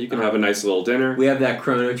 Yeah, you can have a nice little dinner. We have that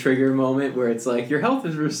Chrono Trigger moment where it's like your health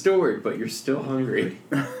is restored, but you're still hungry.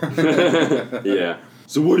 Yeah.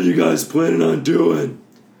 So what are you guys planning on doing?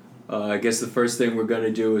 I guess the first thing we're going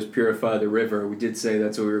to do is purify the river. We did say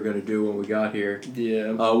that's what we were going to do when we got here.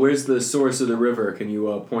 Yeah. Where's the source of the river? Can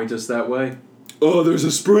you point us that way? Oh, there's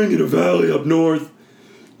a spring in a valley up north.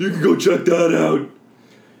 You can go check that out.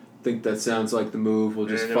 I think that sounds like the move. We'll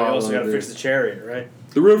just And then we follow also gotta fix this. the chariot, right?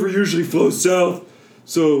 The river usually flows south,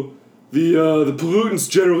 so the pollutants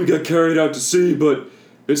generally get carried out to sea, but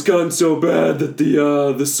it's gotten so bad that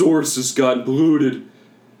the source has gotten polluted.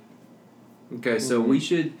 Okay, so we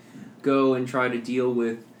should go and try to deal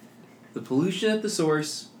with the pollution at the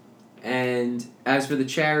source, and as for the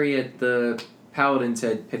chariot, the paladins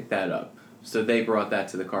had picked that up. So they brought that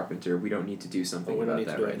to the carpenter. We don't need to do something We don't about need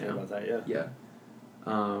to that do right anything now. about that, yeah. Yeah.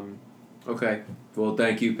 Okay. Well,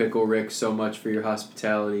 thank you, Pickle Rick, so much for your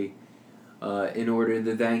hospitality. In order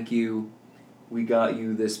to thank you, we got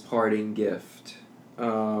you this parting gift.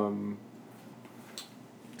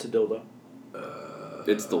 It's a dildo.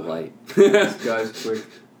 It's the light.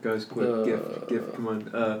 Guys, quick, gift. Come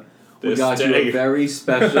on. We This got you a day. very What do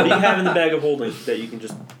special. you have in the bag of holding that you can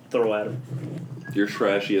just throw at him? Your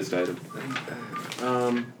trashiest item.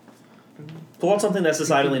 Pull out something that's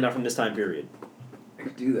decidedly not from this time period. I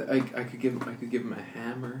could do that. I could give him a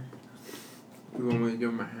hammer. You want me to give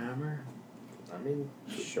him a hammer? I mean,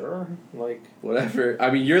 sure. Like, Whatever. I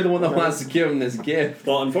mean, you're the one that wants to give him this gift.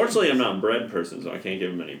 Well, unfortunately, I'm not a bread person, so I can't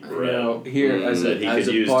give him any bread. No, here as that he as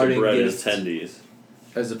could a use to parting bread gift. his tendies.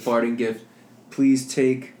 As a parting gift, please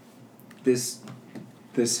take this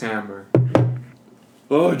hammer.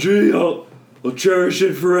 Oh, gee, I'll cherish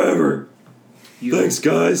it forever. You- Thanks,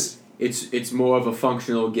 guys. It's more of a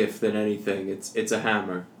functional gift than anything. It's a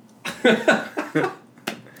hammer.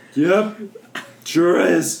 Yep, sure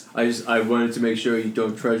is. I wanted to make sure you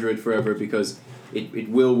don't treasure it forever because it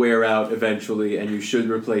will wear out eventually, and you should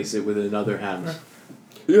replace it with another hammer.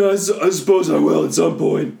 Yeah, I suppose I will at some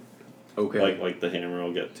point. Okay. Like the hammer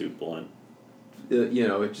will get too blunt. It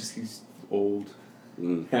just gets old.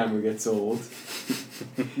 Mm. Hammer gets old.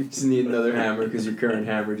 Just need another hammer because your current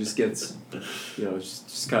hammer just gets, it's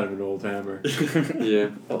just kind of an old hammer. Yeah.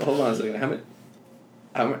 Hold on a second.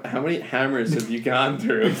 How many hammers have you gone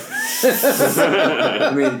through?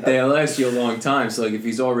 I mean, they last you a long time. So like, if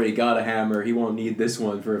he's already got a hammer, he won't need this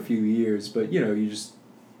one for a few years. But you just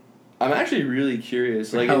I'm actually really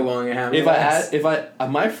curious. Like, how long a hammer if lasts.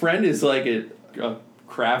 my friend is like a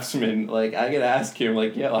craftsman, like I could ask him,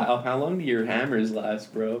 like, how long do your hammers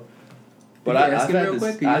last, bro? But Can you I've ask him had real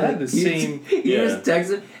this, quick? I had the You same. You just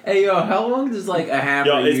text him, hey yo, how long does like a hammer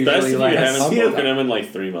Yo, it's usually best if you last? haven't Yeah. spoken to him in like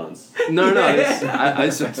 3 months. No, I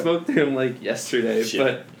spoke to him like yesterday, Shit.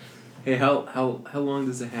 but Hey, how long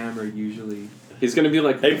does a hammer usually? He's gonna be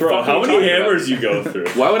like, Hey, bro, "What the how fuck are many you talking hammers about?" you go through?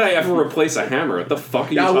 Why would I ever replace a hammer? What the fuck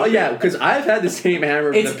are you talking about? because I've had the same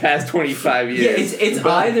hammer for It's- the past 25 years. Yeah, it's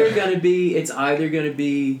either gonna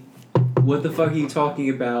be what the fuck are you talking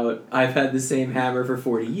about? I've had the same hammer for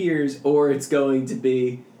 40 years, or it's going to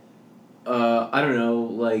be I don't know,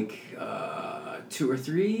 like 2 or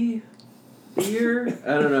 3 a year?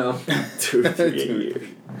 I don't know. 2 or 3 years.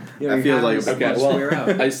 I feel like- Okay, well, well, wear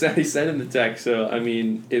out. I said in the text. So I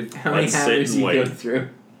mean, if How many Let's sit hammers and do you go wait. through?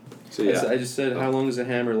 So yeah. I just said, how long does a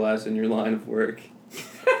hammer last in your line of work?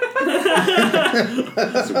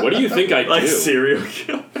 So what do you think I Like do? serial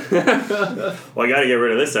killer. Well, I gotta get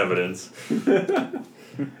rid of this evidence.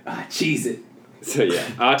 Cheese it. So yeah,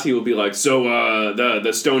 Ati will be like, so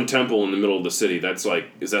the stone temple in the middle of the city. That's like,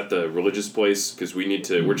 is that the religious place? Because we need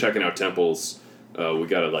to. We're checking out temples. We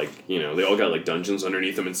gotta they all got like dungeons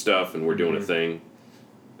underneath them and stuff, and we're doing a thing.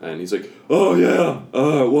 And he's like, oh yeah,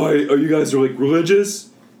 why are you guys like religious?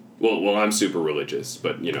 Well, I'm super religious,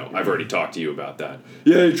 but I've already talked to you about that.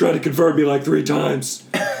 Yeah, you tried to convert me like 3 times.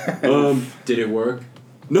 Did it work?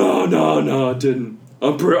 No, it didn't.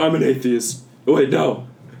 I'm an atheist. Oh, wait, no.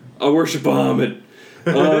 I worship Bahamut.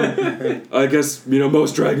 I guess,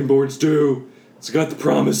 most Dragonborns do. It's got the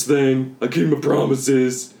promise thing. I keep my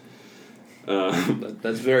promises.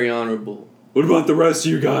 That's very honorable. What about the rest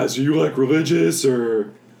of you guys? Are you, religious,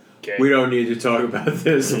 or... We don't need to talk about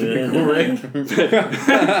this. Pickle Rick. Pickle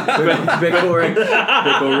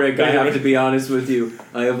Rick, I have to be honest with you.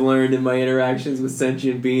 I have learned in my interactions with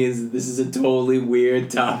sentient beings that this is a totally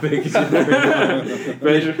weird topic.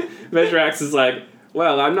 Vezrax is like,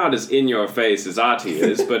 well, I'm not as in your face as Ati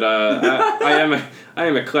is, but I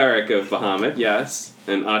am a cleric of Bahamut, yes.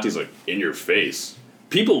 And Ati's like, in your face?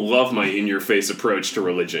 People love my in-your-face approach to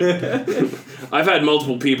religion. I've had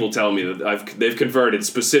multiple people tell me that they've converted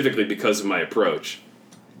specifically because of my approach.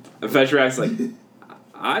 And Vezrax's like,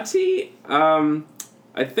 Ati,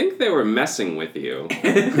 I think they were messing with you.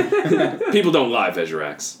 People don't lie,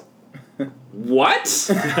 Vezrax. What?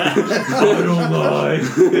 I don't lie.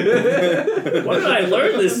 What did I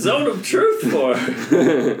learn this zone of truth for?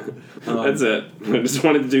 That's it. I just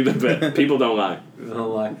wanted to do the bit. People don't lie. Don't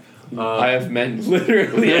lie. I have meant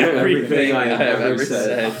literally everything I have ever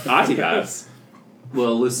said. Ati has.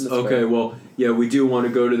 Well, listen. That's Okay, fair. well, yeah, we do want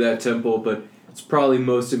to go to that temple, but it's probably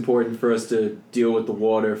most important for us to deal with the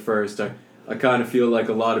water first. I kind of feel like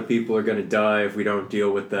a lot of people are gonna die if we don't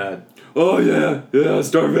deal with that. Oh yeah,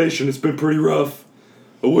 starvation. It's been pretty rough.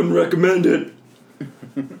 I wouldn't recommend it.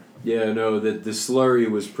 Yeah, no, the slurry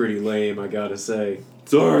was pretty lame, I gotta say.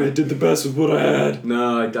 Sorry, I did the best with what I had.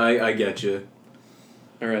 No, I get you.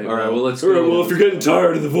 All right. All right, well, let's All right, go. well, if you're getting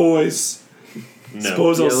tired of the voice, No.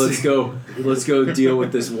 suppose Yeah, I'll let's see. go. Let's go deal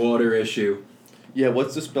with this water issue. Yeah,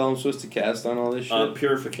 what's the spell I'm supposed to cast on all this shit?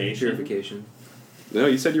 Purification. Purification. No,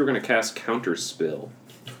 you said you were going to cast Counter Spill.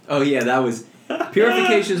 Oh yeah, that was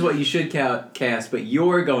purification is what you should cast, but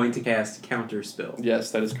you're going to cast counter spill.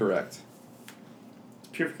 Yes, that is correct.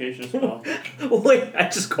 Purification spell. Wait, I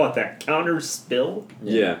just caught that. Counter spill?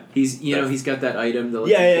 Yeah. He's he's got that item. That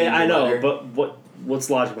lets Yeah, you yeah, change yeah, I the know, weather. but what's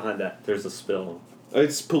the logic behind that? There's a spill.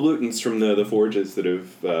 It's pollutants from the forges that have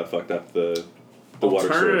fucked up the water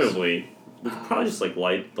source. Alternatively, we could probably just like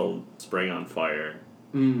light the spring on fire.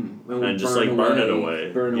 And just, like, burn it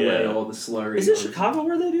away. Burn away Yeah. all the slurry. Is it Chicago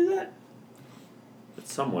where they do that?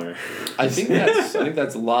 It's somewhere. I think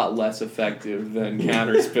that's a lot less effective than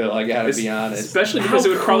counter spill. I gotta be honest. Especially How because it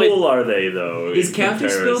would probably. cool are they though? Is in counter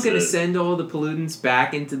spill going to comparison? send all the pollutants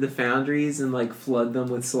back into the foundries and like flood them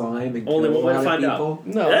with slime and Only kill one way a to lot find of out. people?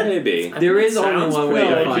 No, That- Maybe. I There think is it only sounds one way pretty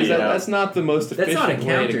to no, find because good. out. that's not the most That's efficient not a way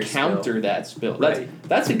counter to spill. counter that spill. Right.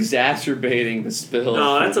 That's exacerbating the spill.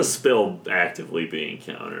 No, that's a spill actively being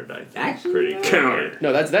countered. I think. Actually, pretty no. Counter.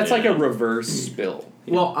 No, that's like a Yeah. reverse spill.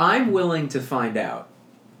 Well, I'm willing to find out.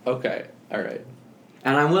 Okay, all right.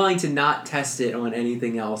 And I'm willing to not test it on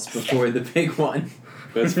anything else before the big one.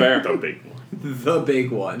 That's fair. The big one. The big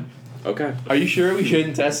one. Okay. Are you sure we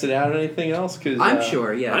shouldn't test it out on anything else? Cause, I'm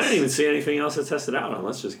sure, yes. I didn't even see anything else to test it out on.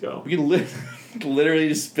 Let's just go. we could literally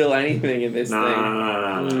just spill anything in this No,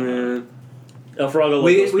 thing. no. El Frogo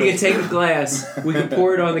We Loco could spill. take a glass, we could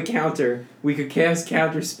pour it on the counter, we could cast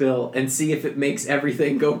counter spill, and see if it makes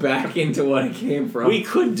everything go back into what it came from. We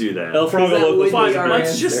could do that. El Frogo That Loco would be Fine, our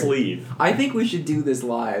let's answer. just leave. I think we should do this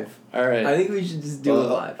live. All right. I think we should just do it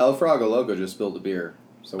live. El Frago Loco just spilled a beer.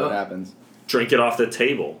 So what Oh. happens? Drink it off the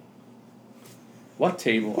table. What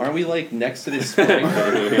table? Aren't we like next to this spring?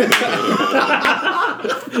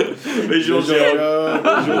 Visual joke.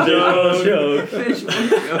 Visual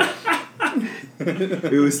joke.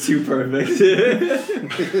 It was too perfect.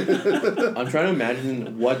 I'm trying to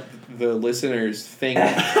imagine what the listeners think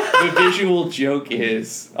the visual joke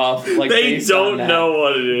is off like They based on don't that. know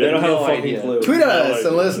what it is. They don't have No a fucking idea. clue. Tweet us idea.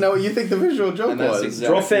 and let us know what you think the visual joke And that's was. exactly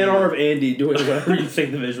Draw fan art of Andy doing whatever you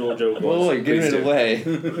think the visual joke was. Whoa, you're giving Please it do. away.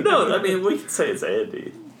 No, I mean we could say it's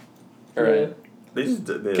Andy. All right. They just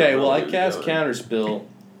they don't Okay. know Well, what I he was cast doing. counter spill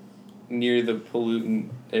near the pollutant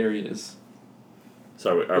areas.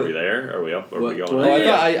 So are we there? Are we up? Are What- we Oh, going?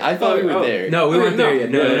 I thought we were Oh. there. No, we weren't there yet.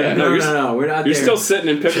 No, Yeah, no, you're no, we're not You're there. still sitting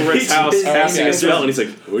in Pickle Rick's house Jesus. casting a Okay. spell, and he's like,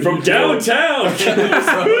 "What are From you doing?" downtown.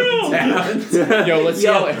 Yo, let's see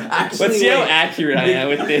Yo, how actually, let's see how wait. accurate I am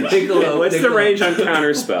with this. Piccolo, What's the Piccolo. range on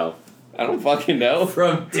counter spell? I don't fucking know.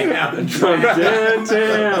 From down. From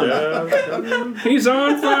downtown. He's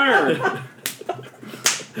on fire.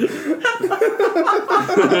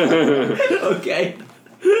 Okay.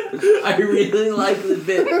 I really like the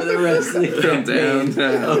bit for the rest of the campaign.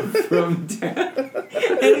 From down.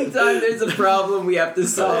 Anytime there's a problem we have to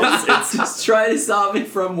solve, it's just try to solve it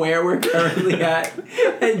from where we're currently at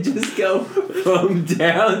and just go from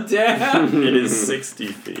downtown. It is 60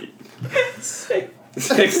 feet.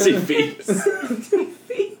 60 feet. 60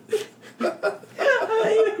 feet. I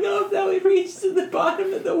don't even know if that would reach to the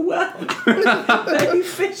bottom of the well that he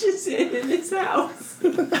fishes in his house.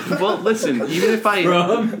 Well, listen. Even if I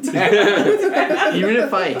From down. even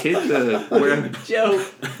if I hit the where Joe,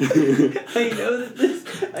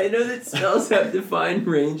 I know that spells have defined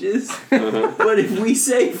ranges, but if we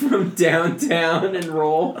say from downtown and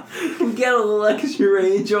roll, we get a little extra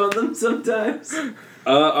range on them sometimes.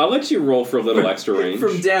 I'll let you roll for a little extra range.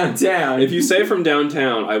 From downtown. If you say from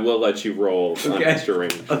downtown, I will let you roll on Okay. extra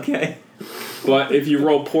range. Okay. But if you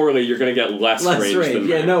roll poorly, you're gonna get less range than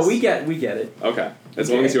Yeah, max. no, we get it. Okay, as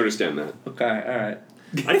long as you understand that. Okay, all right.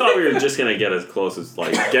 I thought we were just gonna get as close as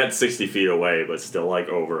like get 60 feet away, but still like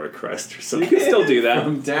over a crest or You something. can still do that.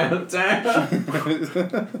 From downtown.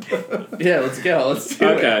 Yeah, let's go. Let's do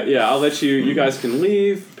it. Okay, yeah, I'll let you. You guys can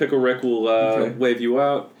leave. Pickle Rick will Okay. wave you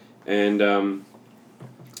out, and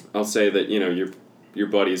I'll say that your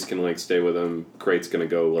buddies can like stay with him. Crate's gonna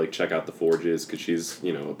go like check out the forges because she's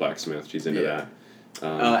a blacksmith. She's into Yeah.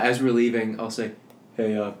 that. As we're leaving, I'll say,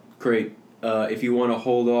 "Hey, Crate, if you want to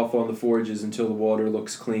hold off on the forges until the water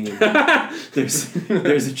looks clean,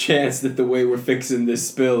 there's a chance that the way we're fixing this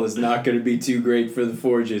spill is not going to be too great for the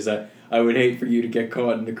forges. I would hate for you to get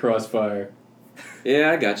caught in the crossfire."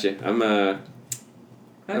 Yeah, I got you. I'm I've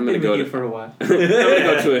gonna been go with you to- for a while. I'm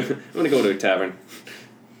gonna go to a tavern.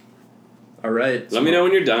 All right. Let me know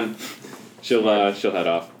when you're done. She'll head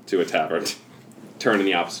off to a tavern, turn in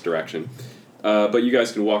the opposite direction. But you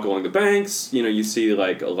guys can walk along the banks. You see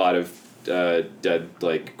like a lot of dead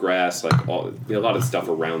like grass, like a lot of stuff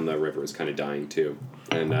around the river is kind of dying too,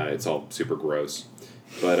 and it's all super gross.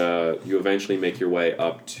 But you eventually make your way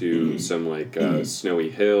up to some like snowy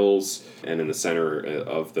hills, and in the center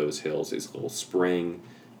of those hills is a little spring,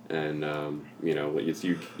 and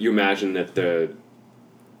you imagine that the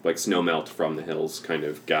like snow melt from the hills kind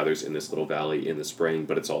of gathers in this little valley in the spring,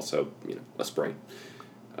 but it's also a spring,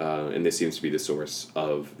 and this seems to be the source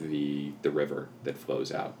of the river that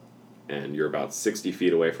flows out, and you're about 60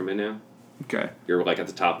 feet away from it now. Okay. You're like at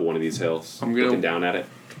the top of one of these hills, I'm gonna- looking down at it.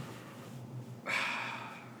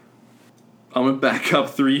 I'm gonna back up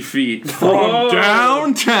 3 feet from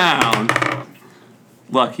downtown.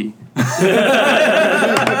 Lucky.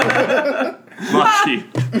 Lucky.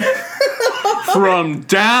 From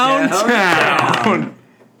downtown.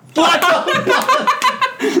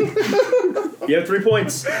 You have 3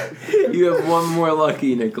 points. You have one more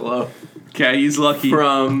lucky, Niccolo. Okay, he's lucky.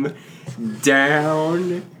 From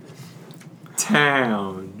downtown.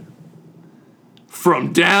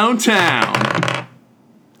 From downtown.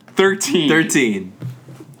 13. 13.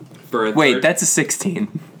 For a Wait, third- that's a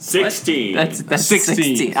 16. 16. That's 16.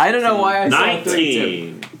 16. I don't know why I said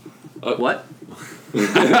 19. What?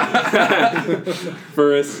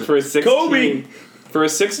 for a 16. Kobe! For a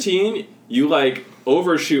 16, you like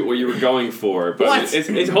overshoot what you were going for, but What?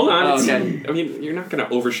 it's hold on. Oh, it's- okay. I mean, you're not gonna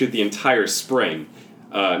overshoot the entire spring,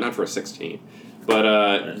 not for a 16.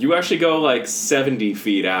 But you actually go like 70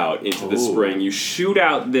 feet out into the spring. You shoot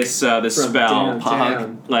out this spell,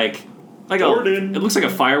 downtown. like Gordon. it looks like a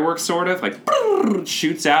fireworks sort of like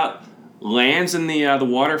shoots out, lands in the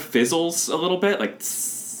water, fizzles a little bit, like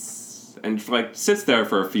and like sits there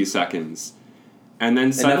for a few seconds, and then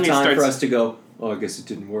Enough suddenly it time starts. for us to go, oh, I guess it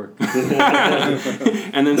didn't work.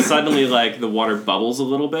 And then suddenly, like, the water bubbles a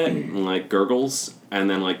little bit, and, like, gurgles, and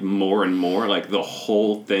then, like, more and more, like, the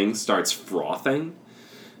whole thing starts frothing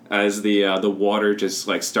as the water just,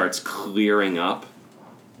 like, starts clearing up.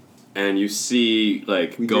 And you see,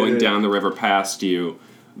 like, We going did it. down the river past you,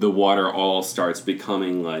 the water all starts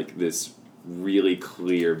becoming, like, this really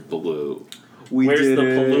clear blue. We Where's did the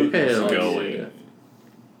it. pollutants Hell going? yeah.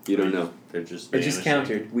 You don't know. They're just It just vanishing.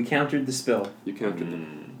 countered. We countered the spill. You counted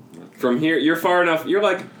them. Mm. From here, you're far enough, you're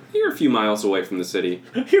a few miles away from the city.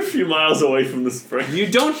 You're a few miles away from the spring. You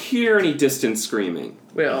don't hear any distant screaming.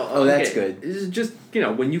 Well, Oh, that's okay, good. This is just,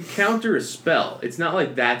 when you counter a spell, it's not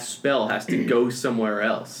like that spell has to go somewhere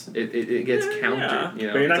else. It gets countered. But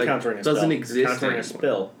you're It's not like, countering a it spell. doesn't You're exist countering a anymore.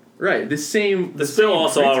 spill. Right. The same. The spill same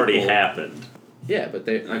also already principle. happened. Yeah, but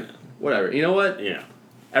they whatever. You know what? Yeah.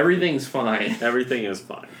 Everything's fine. Everything is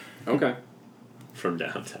fine Okay. from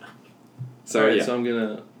downtown. So, Alright, yeah. so I'm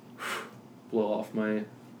gonna blow off my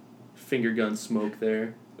finger gun smoke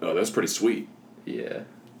there. Oh, that's pretty sweet. Yeah,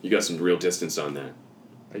 You got some real distance on that.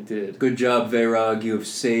 I did. Good job, Veyrog. You have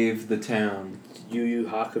saved the town. Yu Yu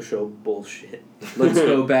Hakusho bullshit. Let's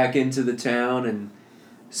go back into the town and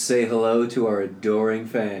say hello to our adoring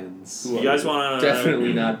fans. You guys want to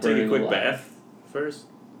Definitely not take a burning quick alive. bath first?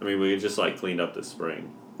 I mean, we just cleaned up the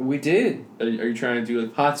spring. We did. Are you trying to do a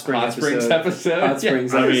Hot Springs Springs episode. episode? Hot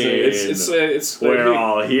Springs I mean, episode. It's We're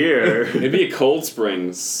all here. it'd be a Cold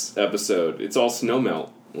Springs episode. It's all snow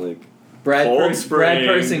melt. Like Brad Cold Brad Springs.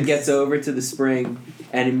 Person gets over to the spring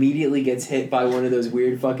and immediately gets hit by one of those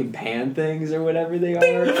weird fucking pan things or whatever they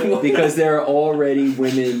are because there are already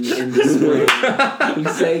women in the spring.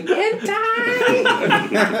 He's like,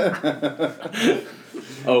 "Hentai!"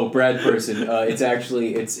 Oh, Brad Person. It's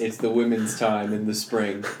actually it's the women's time in the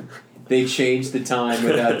spring. They changed the time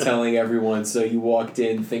without telling everyone, so you walked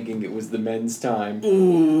in thinking it was the men's time.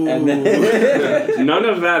 Ooh. And then none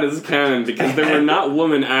of that is canon because there were not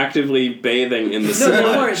women actively bathing in the No, sludge. they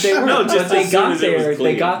weren't. They weren't. No, just but they as soon got as it was there. They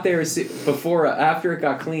clean. got there before, after it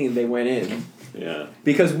got clean. They went in Yeah.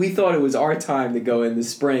 because we thought it was our time to go in the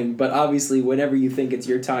spring. But obviously, whenever you think it's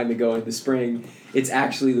your time to go in the spring, it's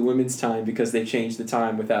actually the women's time because they changed the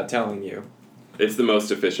time without telling you. It's the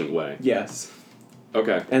most efficient way. Yes.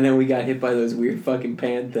 Okay. And then we got hit by those weird fucking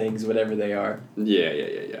pan things, whatever they are.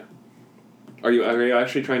 Yeah. Are you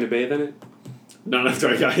actually trying to bathe in it? Not after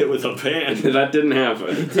I got hit with a pan. That didn't happen.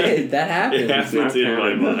 It did. That happened. It happens in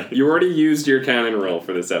my mind. You already used your canon roll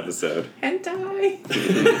for this episode. Hentai.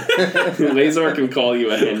 Lazor can call you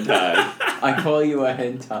a hentai. I call you a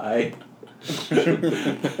hentai.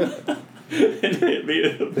 And hit me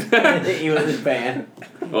with a I hit you with a pan.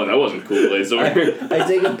 Oh, that wasn't cool, Lazor. I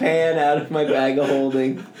take a pan out of my bag of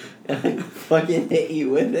holding and I fucking hit you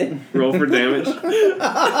with it. Roll for damage.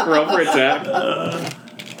 Roll for attack.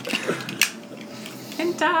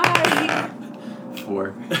 Hentai.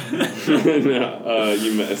 4. No,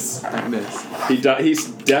 you miss. I miss. He's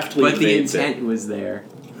deftly But the evades it. intent was there.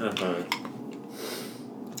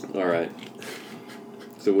 All right.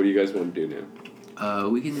 So what do you guys want to do now?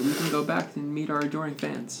 We can go back and meet our adoring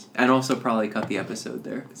fans, and also probably cut the episode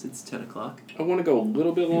there because it's 10 o'clock. I want to go a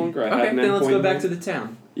little bit longer. I Okay, had an then let's go endpoint back there. to the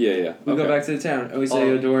town. Yeah. We okay. go back to the town. And we say,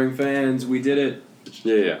 adoring fans, we did it.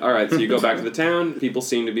 Yeah. All right. So you go back to the town. People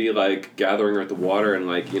seem to be like gathering at the water and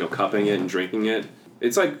like cupping it and drinking it.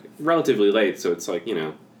 It's like relatively late, so it's like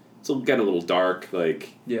it's getting a little dark.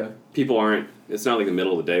 Like Yeah. people aren't. It's not like the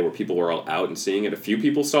middle of the day where people were all out and seeing it. A few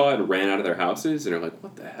people saw it and ran out of their houses and are like,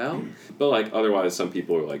 "What the hell?" But like otherwise, some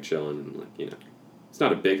people are like chilling and like it's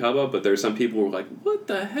not a big hubbub, but there's some people who are like, "What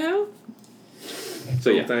the hell?" So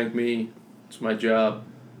yeah. Don't thank me. It's my job.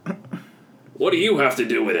 What do you have to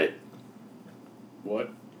do with it? What?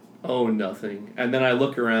 Oh, nothing. And then I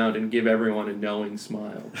look around and give everyone a knowing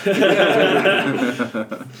smile.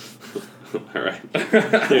 All right.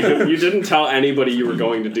 You didn't tell anybody you were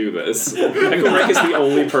going to do this. Echo Rick is the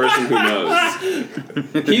only person who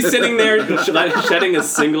knows. He's sitting there shedding a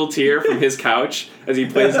single tear from his couch as he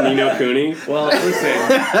plays Ni no Kuni. Well,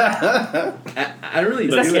 listen. I really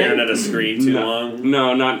Been do staring it. at a screen too long.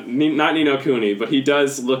 No, not Ni no Kuni, but he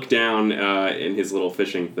does look down in his little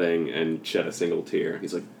fishing thing and shed a single tear.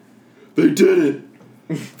 He's like, They did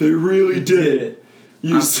it. They really did it.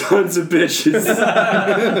 You sons of bitches.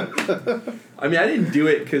 I mean, I didn't do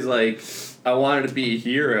it because, I wanted to be a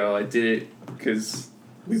hero. I did it because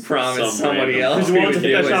we promised somebody else Because you we wanted would to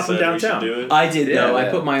do pick it. us up from downtown. I did though. I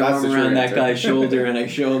Yeah. put my That's arm the around true that answer. guy's shoulder and I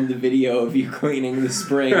show him the video of you cleaning the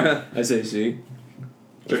spring. I say, "See."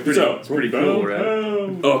 It's pretty cool, right?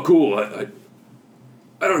 Oh, cool.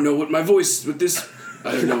 I don't know what my voice with this.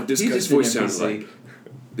 I don't know what this He's guy's just an voice sounds NPC. like.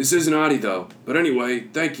 This isn't Adi though. But anyway,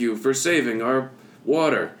 thank you for saving our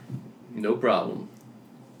water. No problem.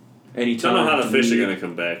 Anytime. Don't know how the fish are gonna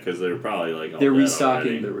come back because they're probably all They're dead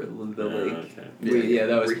restocking already. the lake. Okay. Yeah,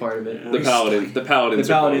 that was part of it. the paladins. The paladins.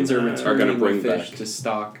 The paladins are going- returning gonna bring the fish back. to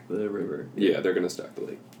stock the river. Yeah, they're gonna stock the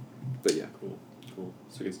lake. But yeah. Cool.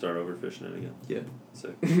 So we can start over fishing it again. Yeah.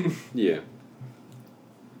 Sick. Yeah.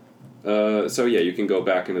 So yeah, you can go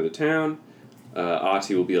back into the town.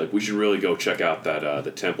 Ati will be like, we should really go check out that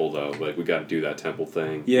the temple though. Like we got to do that temple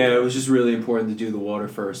thing. Yeah, it was just really important to do the water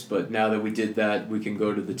first, but now that we did that, we can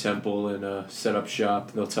go to the temple and set up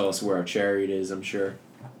shop. They'll tell us where our chariot is, I'm sure.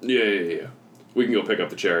 Yeah. We can go pick up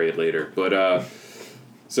the chariot later. But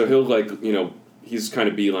so he'll he's kind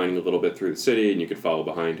of beelining a little bit through the city, and you can follow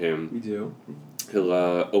behind him. We do. He'll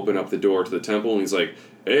open up the door to the temple, and he's like,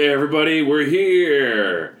 "Hey, everybody, we're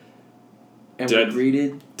here." And Dead. we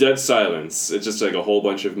greeted. Dead silence. It's just like a whole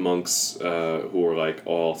bunch of monks who are like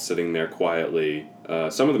all sitting there quietly.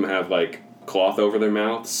 Some of them have like cloth over their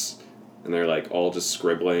mouths, and they're like all just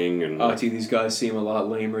scribbling and. Ati, these guys seem a lot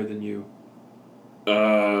lamer than you.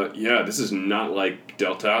 Yeah, this is not like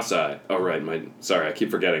Deltasai. Oh right, sorry, I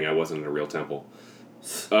keep forgetting I wasn't in a real temple.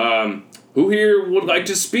 Who here would like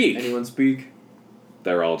to speak? Anyone speak?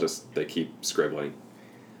 They're all they keep scribbling.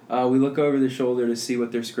 We look over their shoulder to see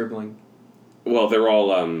what they're scribbling. Well, they're all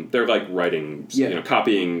they're like writing, Yeah.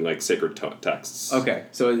 copying like sacred texts. Okay,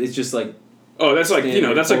 so it's just like. Oh, that's like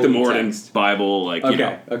Standard that's like the holy Moradin text. Bible, like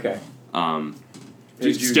Okay.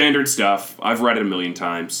 Did you- standard stuff. I've read it 1,000,000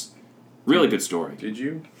 times. Really good story. Did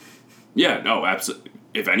you? Yeah, no, absolutely.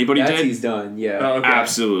 If anybody That's did, he's done, yeah. Oh, okay.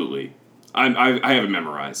 absolutely. I have it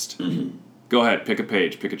memorized. Go ahead, pick a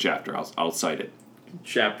page, pick a chapter. I'll cite it.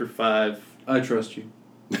 Chapter 5. I trust you.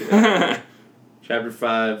 Chapter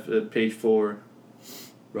 5, page 4.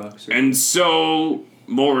 Rocks. And so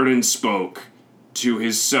Moradin spoke to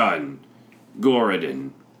his son,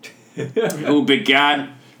 Goradin, who begat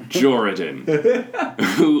Joradin,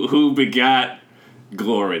 who begat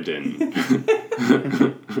Gloradin.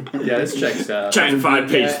 Yeah, this checks out. Chapter 5,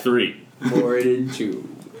 page 3. Moradin 2.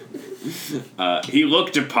 He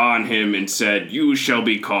looked upon him and said, "You shall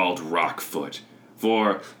be called Rockfoot,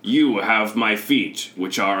 for you have my feet,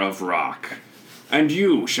 which are of rock." And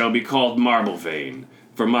you shall be called Marble-Vein,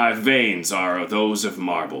 for my veins are those of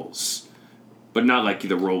marbles. But not like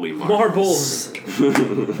the roly marbles.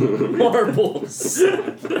 Marbles.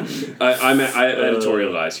 I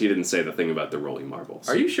editorialized. He didn't say the thing about the roly marbles.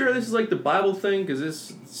 Are you sure this is like the Bible thing? Because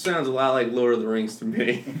this sounds a lot like Lord of the Rings to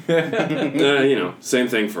me. Same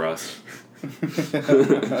thing for us.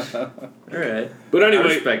 Alright. But I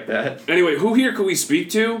anyway, respect that. Anyway, who here could we speak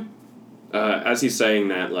to? As he's saying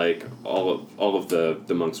that, like all of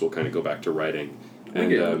the monks will kind of go back to writing, and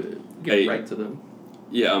Get right to them.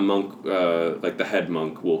 yeah, a monk, like the head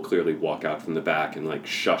monk, will clearly walk out from the back and like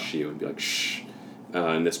shush you and be like shh,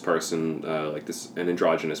 and this person, an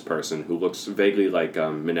androgynous person who looks vaguely like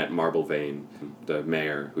Minette Marble-Vein, the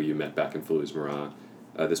mayor who you met back in Flouze Marat.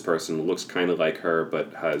 This person looks kind of like her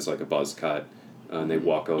but has like a buzz cut, and they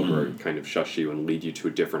walk over and kind of shush you and lead you to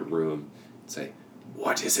a different room and say,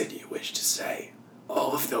 "What is it you wish to say?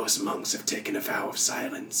 All of those monks have taken a vow of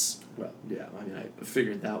silence." Well, yeah, I mean, I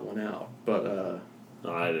figured that one out. But,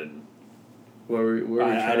 No, I didn't. where were you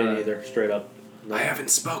I didn't either. Straight up. I haven't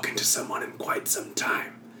spoken to someone in quite some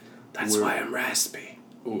time. That's why I'm raspy.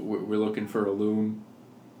 We're looking for a loom.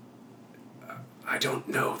 I don't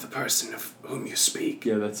know the person of whom you speak.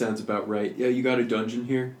 Yeah, that sounds about right. Yeah, you got a dungeon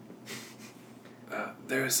here?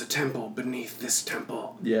 There is a temple beneath this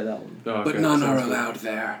temple, Yeah, that one. Oh, but okay, none are sounds good. allowed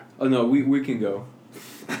there. Oh, no, we can go.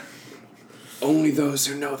 Only those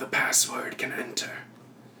who know the password can enter.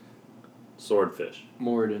 Swordfish.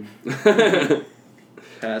 Morden.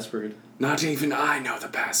 Password. Not even I know the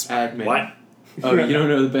password. Admin. What? Oh, you don't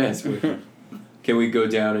know the password. Can we go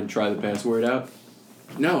down and try the password out?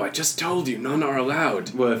 No, I just told you, none are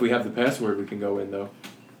allowed. Well, if we have the password, we can go in, though.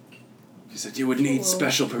 You said you would need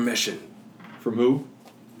special permission. From who?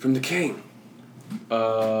 From the king.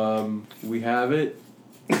 We have it.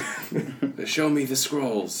 Show me the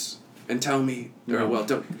scrolls and tell me. No. Or, well,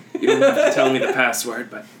 you don't have to tell me the password,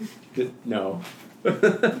 but No.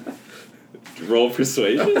 roll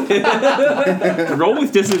persuasion. Roll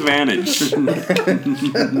with disadvantage.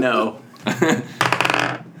 No.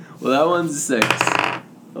 Well, that one's a 6.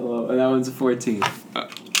 And that one's a 14.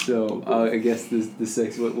 So, I guess the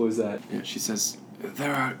 6, what was that? Yeah, she says,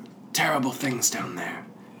 there are terrible things down there.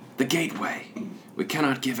 The gateway. We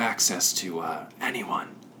cannot give access to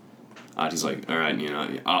anyone. He's like, all right,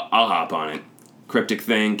 I'll hop on it. Cryptic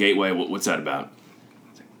thing, gateway, what's that about?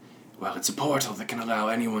 Well, it's a portal that can allow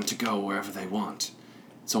anyone to go wherever they want.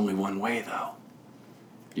 It's only one way, though.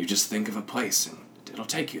 You just think of a place and it'll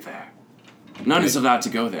take you there. None is allowed to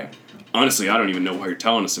go there. Honestly, I don't even know why you're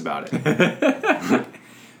telling us about it.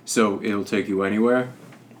 So, it'll take you anywhere?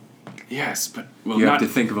 Yes, but, well, You not have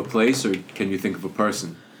to think of a place, or can you think of a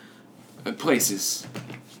person? Places.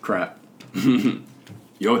 Crap.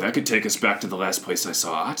 Yo, that could take us back to the last place I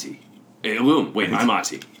saw Ati. Hey, Loom, wait, I'm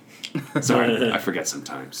Ati. Sorry, I forget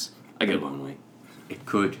sometimes. I get lonely. It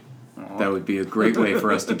could. That would be a great way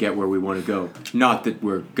for us to get where we want to go. Not that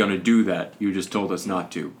we're gonna do that. You just told us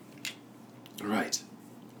not to. Right.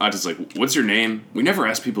 Ati's like, what's your name? We never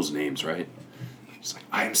ask people's names, right? She's like,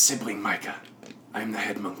 I am Sibling Micah. I am the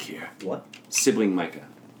head monk here. What? Sibling Micah.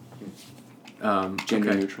 Gender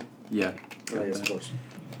Okay. neutral. Yeah. Oh, yeah, of course.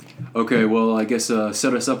 Okay, well, I guess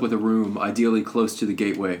set us up with a room, ideally close to the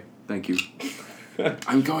gateway. Thank you.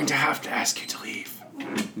 I'm going to have to ask you to leave.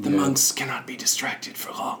 The Yeah. monks cannot be distracted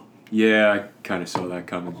for long. Yeah, I kind of saw that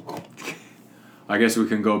coming. I guess we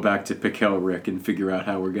can go back to Pikelrick and figure out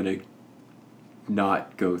how we're gonna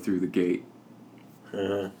not go through the gate.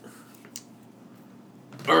 All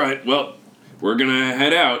right, well, we're gonna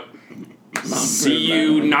head out. See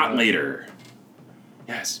you not later.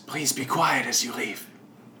 Yes, please be quiet as you leave.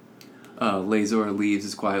 Lazor leaves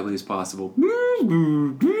as quietly as possible.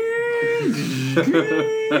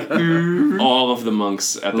 All of the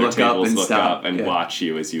monks at their Look up tables and look stop, up and yeah. watch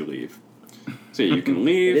you as you leave. So you can It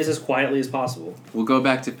leave. is as quietly as possible. We'll go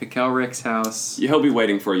back to Pikelrick's house. He'll be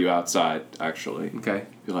waiting for you outside, actually. Okay.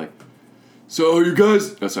 Be like, so you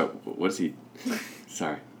guys... Oh, sorry, what is he...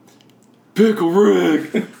 Sorry. Pickle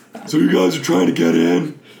Rick! So you guys are trying to get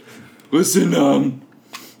in? Listen,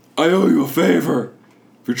 I owe you a favor.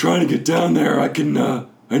 If you're trying to get down there, I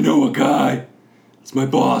know a guy. It's my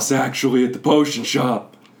boss, actually, at the potion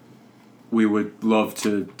shop. We would love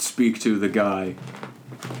to speak to the guy.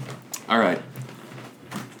 All right.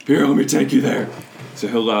 Here, let me take you there. So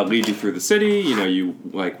he'll lead you through the city. You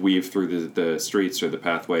weave through the streets or the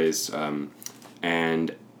pathways,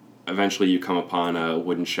 and eventually you come upon a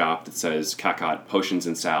wooden shop that says Kakat Potions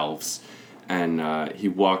and Salves, and he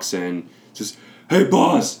walks in, Says, hey,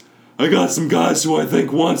 boss, I got some guys who I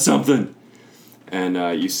think want something. And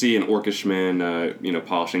you see an orcish man,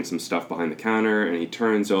 polishing some stuff behind the counter, and he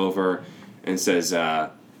turns over and says,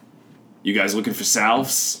 "You guys looking for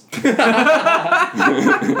salves?"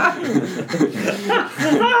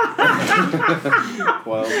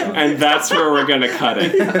 Well done. And that's where we're gonna cut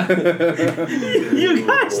it. You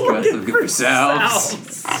guys looking for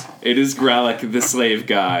salves. It is Gralik, the slave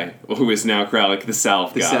guy, who is now Gralik, the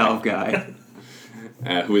salve The guy, salve guy.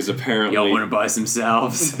 Who is apparently Y'all want to buy some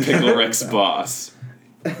salves? Pickle Rick's boss.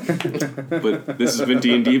 But this has been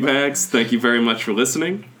D&D Bags. Thank you very much for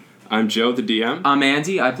listening. I'm Joe, the DM. I'm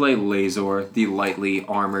Andy. I play Lazor, the lightly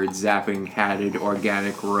armored, zapping, hatted,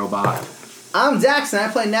 organic robot. I'm Dax, and I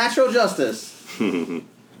play Natural Justice.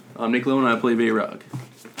 I'm Nick Lowe, and I play Bayrog.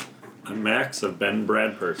 I'm Max, a Ben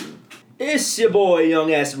Brad person. It's your boy,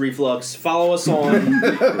 Young Acid Reflux. Follow us on.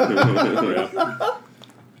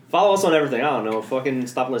 Follow us on everything. I don't know. Fucking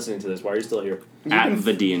stop listening to this. Why are you still here? At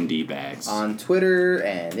the D&D Bags. On Twitter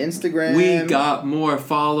and Instagram. We got more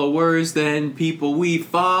followers than people we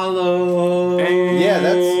follow. Yeah,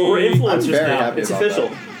 that's... We're influencers I'm very now. happy It's about official.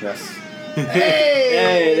 that. Yes.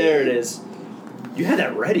 Hey, there it is. You had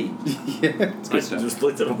that ready. I just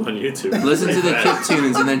looked it up on YouTube. Listen to the Kick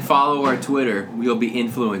Tunes and then follow our Twitter. You'll be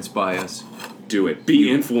influenced by us. Do it.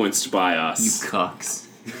 Be influenced by us. You cucks.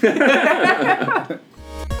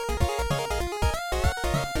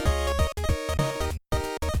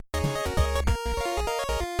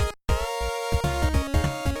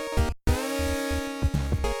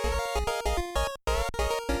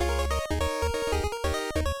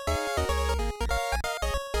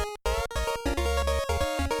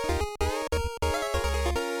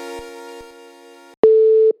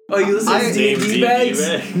 Oh, you listen to D&D D&D Bags?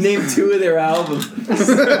 Bags. Name 2 of their albums.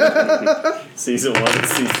 Season 1 and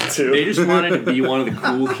Season 2. They just wanted to be one of the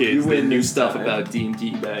cool kids that win knew this stuff time. about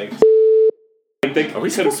D&D bags. Are we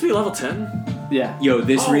supposed to be level 10? Yeah. Yo,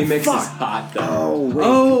 this remix fuck. is hot, though. Oh, wait.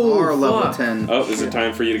 Oh, we are level fuck. 10. Oh, is it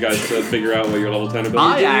time for you guys to figure out what your level 10 ability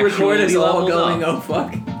I is? Did you record us actually all leveled going, up. oh,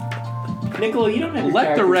 fuck? Nicola, you don't have your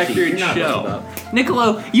Let the character sheet. record You're not show. leveled up.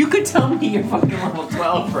 Niccolo, you could tell me you're fucking level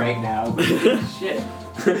 12 right now. Shit.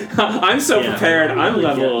 I'm so Yeah, prepared. I'm really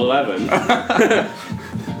level 11.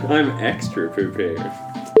 I'm extra prepared.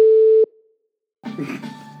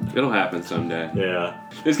 It'll happen someday. Yeah.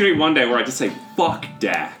 There's gonna be one day where I just say, "Fuck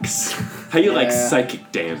Dax." How you like Yeah.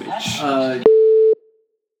 psychic damage? Yeah, I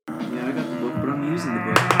got the book, but I'm using the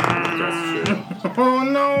book. That's true. Oh,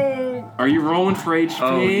 no. Are you rolling for HP?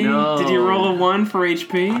 Oh, no. Did you roll a 1 for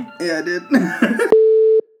HP? Yeah, I did.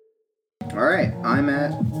 Alright, I'm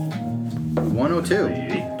at 102.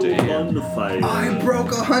 Fun to fight. I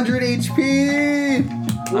broke 100 HP!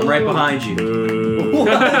 I'm right behind you. Boo.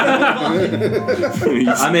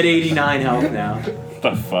 I'm at 89 health now.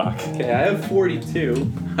 The fuck? Okay, I have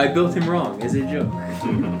 42. I built him wrong as a joke.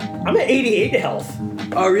 I'm at 88 health.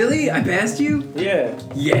 Oh, really? I passed you? Yeah.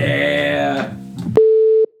 Yeah.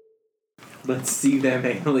 Let's see them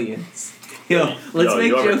aliens. Yo, let's Yo, make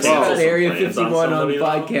you ever jokes cancel about some Area plans on 51 on the somebody,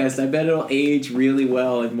 though? podcast. I bet it'll age really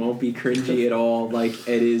well and won't be cringy at all like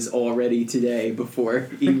it is already today before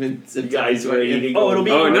even You guys were eating. Oh, it'll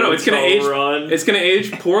be- Oh, no, it's gonna age. Run. It's gonna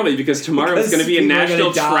age poorly because tomorrow is Because gonna be a people are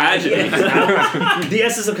national gonna die. tragedy. The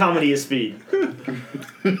essence of comedy is speed.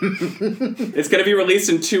 It's gonna be released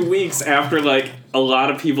in 2 weeks after like a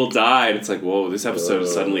lot of people died. It's like, whoa, this episode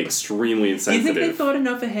is suddenly extremely Do you think they insensitive. thought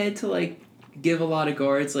enough ahead to like give a lot of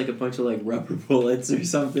guards like a bunch of like rubber bullets or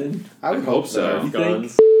something? I would hope so. You think?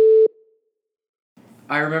 Guns.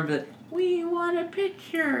 I remember that. We want a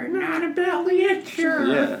picture, not a belly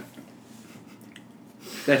itcher. Yeah.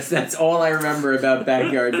 That's all I remember about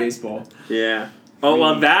backyard baseball. Yeah. Oh,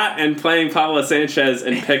 well, that and playing Pablo Sanchez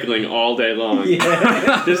and pickling all day long.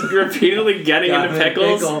 Yeah. Just repeatedly getting Got into him in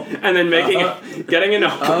pickles pickle. and then basically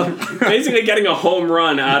getting a home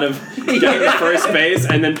run out of getting to first base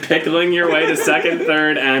and then pickling your way to second,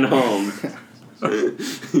 third, and home.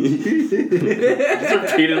 Just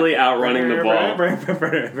repeatedly outrunning the ball.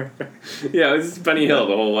 Yeah, it was Benny Hill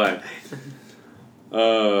the whole way. Now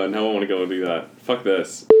I want to go and do that. Fuck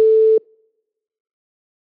this.